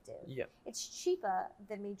cost effective. Yep. It's cheaper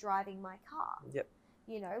than me driving my car. Yep.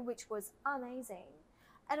 You know, which was amazing.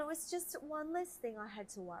 And it was just one less thing I had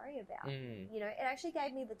to worry about. You know, it actually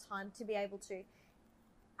gave me the time to be able to,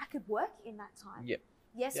 I could work in that time. Yep.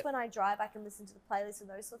 Yes, when I drive, I can listen to the playlist and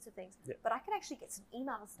those sorts of things. But I could actually get some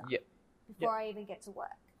emails done before I even get to work.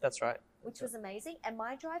 That's right. Which was amazing. And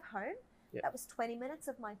my drive home Yep. That was 20 minutes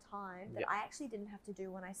of my time that Yep. I actually didn't have to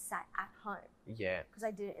do when I sat at home Yeah. because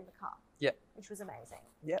I did it in the car. Yep. Which was amazing.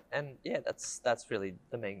 Yeah, and yeah, that's really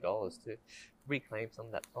the main goal, is to reclaim some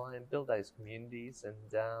of that time, build those communities,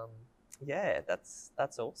 and yeah, that's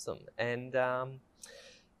awesome. And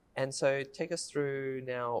so take us through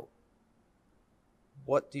now.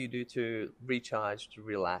 What do you do to recharge, to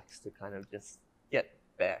relax, to kind of just get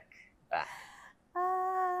back?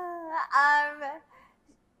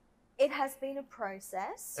 It has been a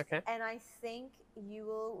process. Okay. And I think you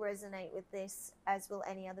will resonate with this, as will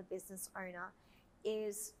any other business owner,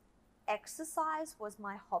 is exercise was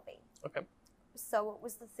my hobby. Okay. So it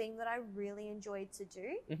was the thing that I really enjoyed to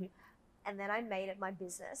do. Mhm. And then I made it my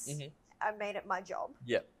business. Mhm. I made it my job.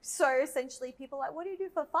 Yep. So essentially people are like, what do you do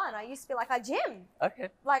for fun? I used to be like, I gym. Okay.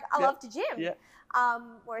 Like, I Yep. love to gym. Yeah.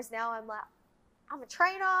 Whereas now I'm like, I'm a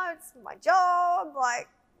trainer. It's my job. Like,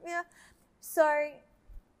 yeah. So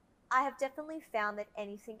I have definitely found that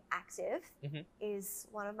anything active Mhm. is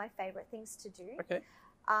one of my favorite things to do. Okay.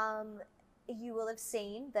 You will have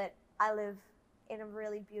seen that I live in a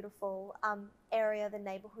really beautiful area. The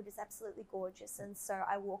neighborhood is absolutely gorgeous. And so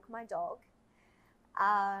I walk my dog.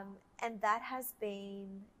 And that has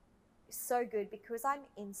been so good because I'm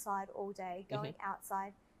inside all day, going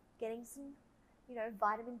outside, getting some,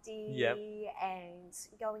 vitamin D, Yep. and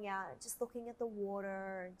going out and just looking at the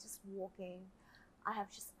water and just walking. I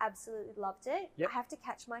have just absolutely loved it. Yep. I have to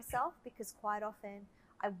catch myself because quite often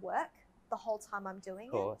I work the whole time I'm doing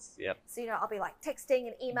Of course. Yep. it. So, I'll be like texting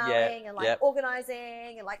and emailing and like yep.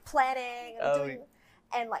 organizing and like planning and Oh, doing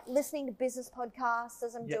and like listening to business podcasts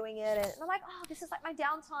as I'm Yep. doing it. And I'm like, oh, this is like my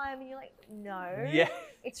downtime. And you're like, no, Yeah.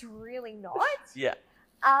 it's really not. Yeah.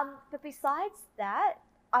 But besides that,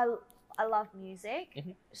 I love music.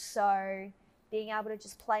 Mhm. So being able to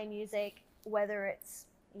just play music, whether it's,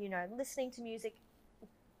 listening to music,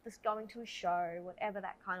 just going to a show, whatever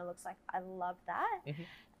that kind of looks like, I love that. Mhm.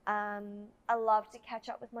 I love to catch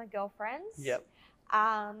up with my girlfriends. Yep.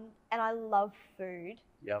 And I love food.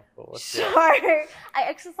 Yeah, of course. So Yeah. I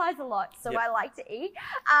exercise a lot, so Yep. I like to eat.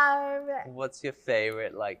 What's your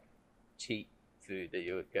favorite cheat food that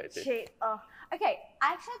you would go to? Okay,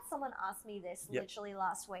 I actually had someone ask me this Yep. literally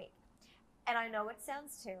last week. And I know it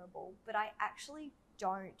sounds terrible, but I actually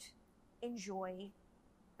don't enjoy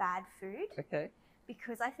bad food Okay.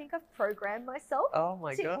 because I think I've programmed myself Oh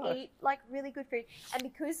my to gosh. eat like really good food. And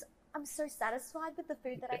because I'm so satisfied with the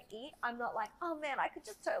food that I eat, I'm not like, oh man, I could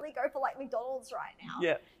just totally go for like McDonald's right now.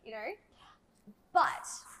 Yeah. But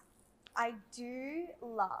I do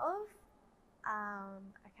love,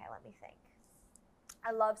 okay, let me think.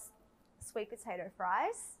 I love sweet potato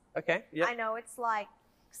fries. Okay. Yeah. I know it's like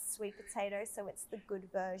sweet potato, so it's the good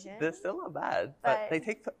version. They're still not bad, but they But-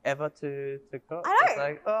 take forever to cook. I know. It's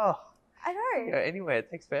like, oh, I know. you go anywhere, it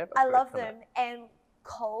takes forever. I for it to love come out. them. And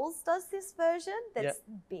Coles does this version that's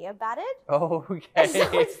beer battered. Oh, okay. And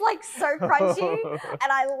so it's like so crunchy.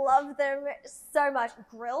 And I love them so much.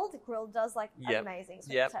 Grilled does like Yep. amazing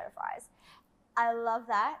sweet Yep. potato fries. I love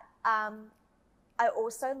that. I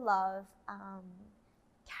also love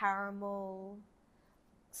caramel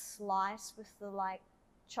slice with the like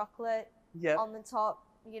chocolate Yep. on the top.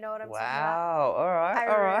 You know what I'm talking about? Wow. All right. I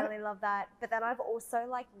all right. really love that. But then I've also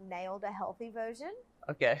like nailed a healthy version.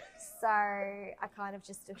 Okay. So I kind of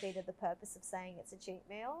just defeated the purpose of saying it's a cheat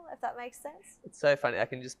meal, if that makes sense. It's so funny. I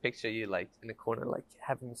can just picture you in a corner,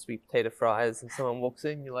 having sweet potato fries, and someone walks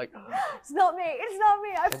in, you're like, It's not me. It's not me.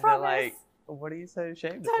 I and they're promise. like, what are you so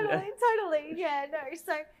ashamed of? Totally. Yeah, no.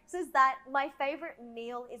 So is that my favorite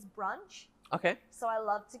meal is brunch. Okay. So I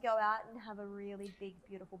love to go out and have a really big,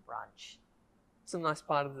 beautiful brunch. It's a nice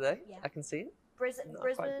part of the day. Yeah. I can see it. Brisbane, No, I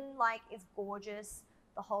Brisbane is gorgeous.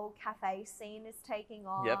 The whole cafe scene is taking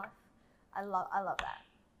off. Yep. I love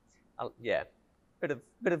that. Yeah. Bit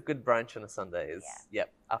of good brunch on a Sunday is, Yeah.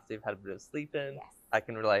 yep. After you've had a bit of sleeping. Yes. I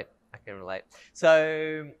can relate.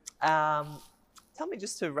 So, tell me,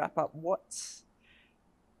 just to wrap up, what's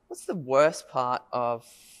the worst part of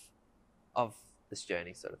this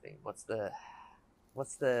journey, sort of thing? What's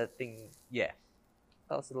the thing? Yeah,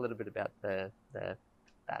 tell us a little bit about the bad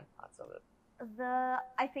parts of it.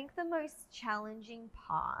 I think the most challenging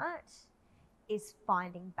part is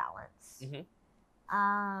finding balance. Mhm.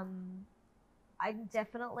 I'm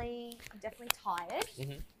definitely tired.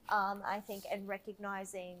 Mhm. I think, and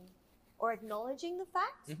recognizing or acknowledging the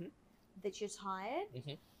fact Mhm. that you're tired.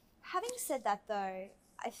 Mhm. Having said that, though,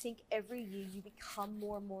 I think every year you become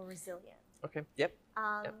more and more resilient. Okay. Yep.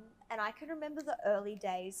 And I can remember the early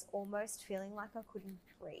days almost feeling like I couldn't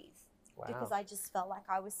breathe Wow. because I just felt like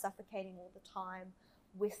I was suffocating all the time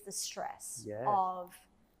with the stress Yeah. of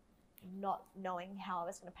not knowing how I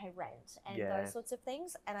was going to pay rent and Yeah. those sorts of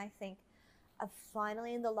things. And I think I've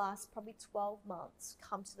finally, in the last probably 12 months,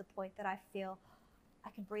 come to the point that I feel I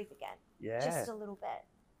can breathe again, Yeah. just a little bit.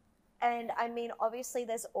 And I mean, obviously,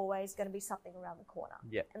 there's always going to be something around the corner,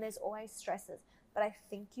 Yep. and there's always stresses. But I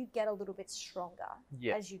think you get a little bit stronger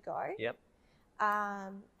Yep. as you go. Yep.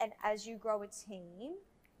 And as you grow a team,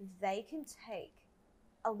 they can take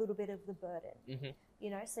a little bit of the burden. Mm-hmm. You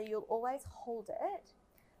know, so you'll always hold it,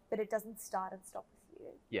 but it doesn't start and stop with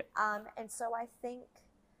you. Yep. And so I think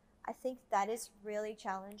that is really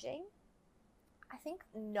challenging. I think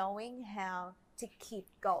knowing how to keep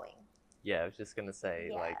going. Yeah, I was just gonna say,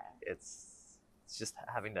 Yeah. like, it's just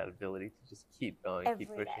having that ability to just keep going, keep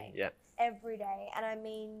Every pushing. day. Yeah. Every day. And I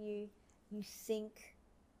mean, you think,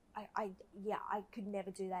 I could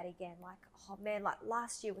never do that again. Like, oh man, like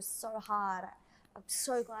last year was so hard. I'm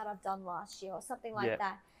so glad I've done last year, or something like Yeah.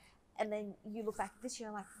 that. And then you look back this year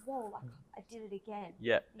and like, whoa, like I did it again.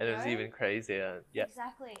 Yeah, and You it was know? even crazier. Yeah.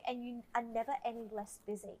 Exactly. And you are never any less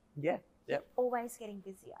busy. Yeah. You're Yep. always getting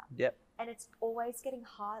busier. Yep. And it's always getting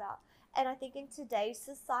harder. And I think in today's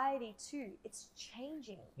society too, it's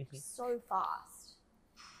changing Mhm. so fast,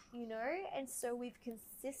 you know? And so we've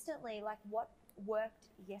consistently, like, what worked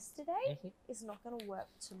yesterday Mhm. is not going to work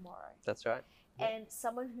tomorrow. That's right. Yep. And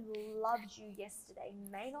someone who loved you yesterday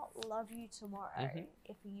may not love you tomorrow Mhm.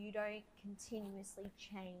 if you don't continuously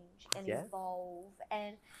change and Yeah. evolve.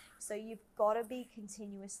 And so you've got to be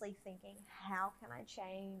continuously thinking, how can I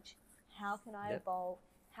change? How can I Yep. evolve?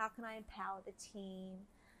 How can I empower the team?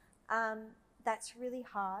 That's really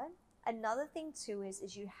hard. Another thing too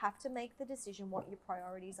is you have to make the decision what your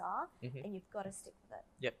priorities are, Mhm. and you've got to stick with it.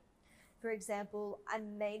 Yep. For example, I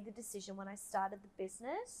made the decision when I started the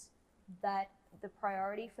business that the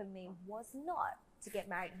priority for me was not to get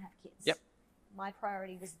married and have kids. Yep. My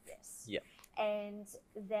priority was this. Yep. And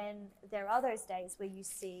then there are those days where you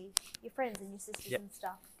see your friends and your sisters Yep. and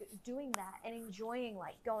stuff doing that and enjoying,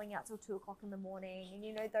 like, going out till 2 o'clock in the morning and,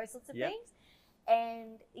 you know, those sorts of Yep. things.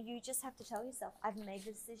 And you just have to tell yourself, I've made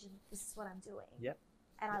the decision. This is what I'm doing. Yep.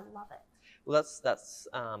 And I love it. Well, that's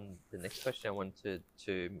the next question I wanted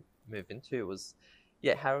to move into was,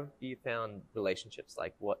 yeah, how have you found relationships?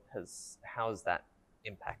 Like, how has that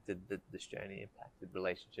impacted this journey, impacted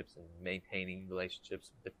relationships and maintaining relationships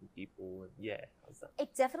with different people? And yeah, how's that?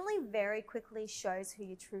 It definitely very quickly shows who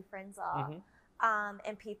your true friends are. Mhm.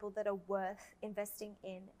 And people that are worth investing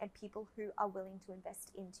in, and people who are willing to invest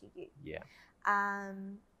into you. Yeah.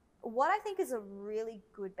 What I think is a really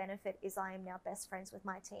good benefit is I am now best friends with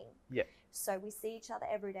my team. Yeah. So we see each other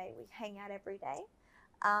every day. We hang out every day.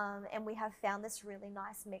 And we have found this really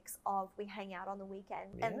nice mix of we hang out on the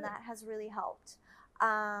weekend, Yeah. and that has really helped.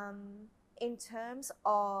 In terms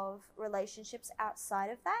of relationships outside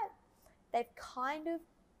of that, they've kind of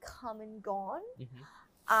come and gone.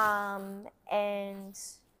 Mhm. And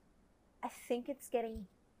I think it's getting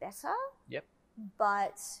better. Yep.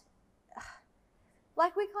 But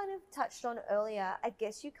like we kind of touched on earlier, I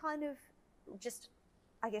guess you kind of just,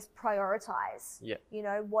 prioritize. Yep. You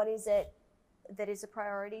know, what is it that is a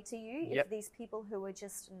priority to you? Yep. If these people who are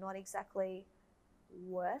just not exactly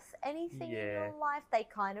worth anything in Yeah. your life, they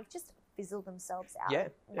kind of just fizzle themselves out Yeah.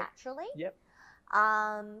 Yep. naturally. Yep.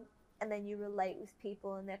 And then you relate with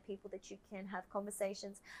people, and they're people that you can have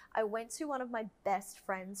conversations. I went to one of my best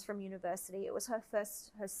friends from university. It was her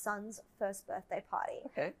son's first birthday party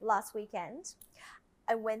Okay. last weekend.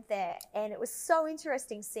 I went there, and it was so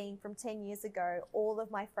interesting seeing from 10 years ago all of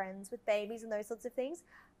my friends with babies and those sorts of things.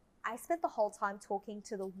 I spent the whole time talking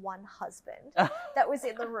to the one husband that was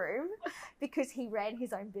in the room because he ran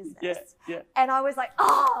his own business. Yeah. Yeah. And I was like,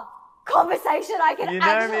 oh, conversation I can You know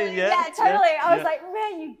me, actually, yeah, totally. yeah, I was yeah. like,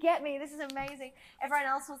 man, you get me. This is amazing. Everyone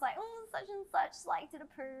else was like, oh, such and such like did a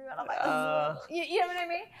poo. And I'm like, you know what I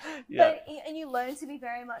mean? Yeah. And you learn to be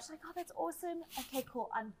very much like, oh, that's awesome. Okay, cool.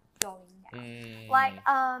 I'm going now. Mm. Like,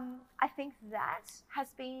 I think that has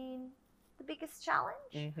been the biggest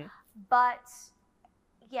challenge. Mhm. But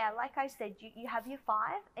yeah, like I said, you have your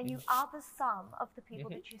five, and you are the sum of the people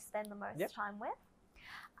Mhm. that you spend the most Yep. time with.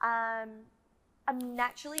 I'm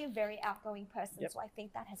naturally a very outgoing person, Yep. so I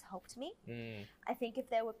think that has helped me. Mm. I think if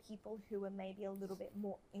there were people who were maybe a little bit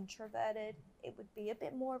more introverted, it would be a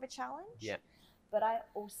bit more of a challenge. Yeah. But I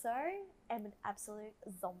also am an absolute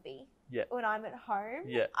zombie. Yeah. When I'm at home,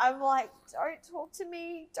 Yeah. I'm like, don't talk to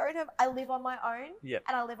me. I live on my own. Yeah.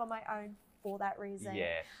 And I live on my own for that reason.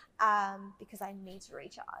 Yeah. Because I need to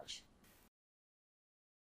recharge.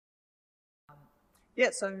 Yeah,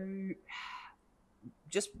 so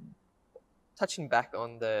just touching back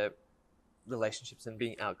on the relationships and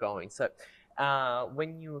being outgoing. So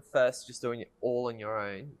when you were first just doing it all on your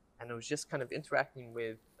own, and it was just kind of interacting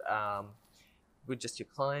with just your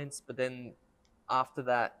clients. But then after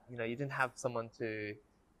that, you know, you didn't have someone to,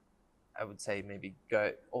 I would say, maybe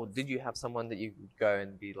go, or did you have someone that you would go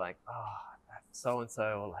and be like, oh, so and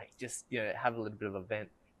so, or like just, you know, have a little bit of an event?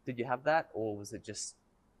 Did you have that, or was it just,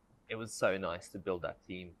 it was so nice to build that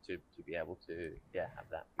team to be able to have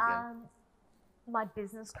that again? My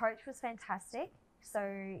business coach was fantastic,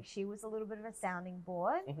 so she was a little bit of a sounding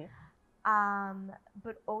board.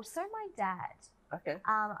 But also my dad. Okay.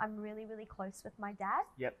 I'm really, really close with my dad.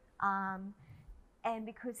 Yep. And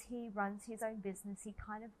because he runs his own business, he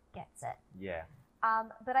kind of gets it. Yeah.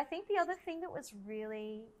 But I think the other thing that was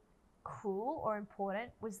really cool or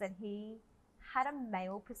important was that he had a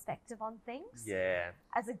male perspective on things. Yeah.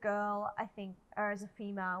 As a girl, I think, or as a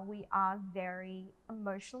female, we are very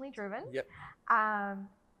emotionally driven. Yep.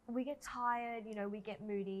 We get tired, you know, we get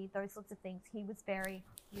moody, those sorts of things. He was very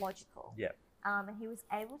logical. Yep. And he was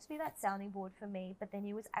able to be that sounding board for me, but then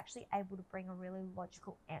he was actually able to bring a really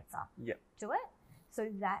logical answer to it. So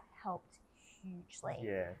that helped hugely.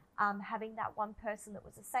 Yeah. Having that one person that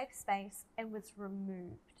was a safe space and was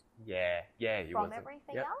removed from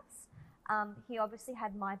everything else. He obviously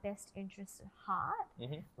had my best interest at heart,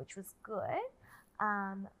 which was good.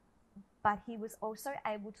 But he was also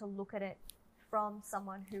able to look at it from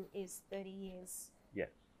someone who is 30 years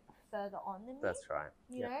further on than me. That's right.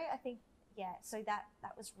 You know, I think, so that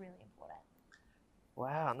was really important.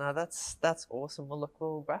 Wow, no, that's awesome. Well, look,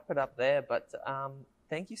 we'll wrap it up there, but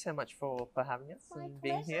thank you so much for having us and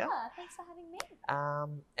being here. Thanks for having me.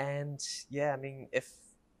 And yeah, I mean, if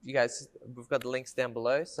you guys, we've got the links down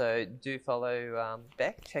below, so do follow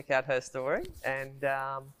Beck, check out her story, and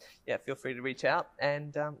feel free to reach out.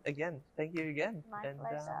 And again, thank you again. My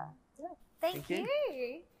pleasure. Thank you.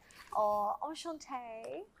 Oh,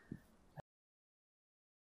 enchanté.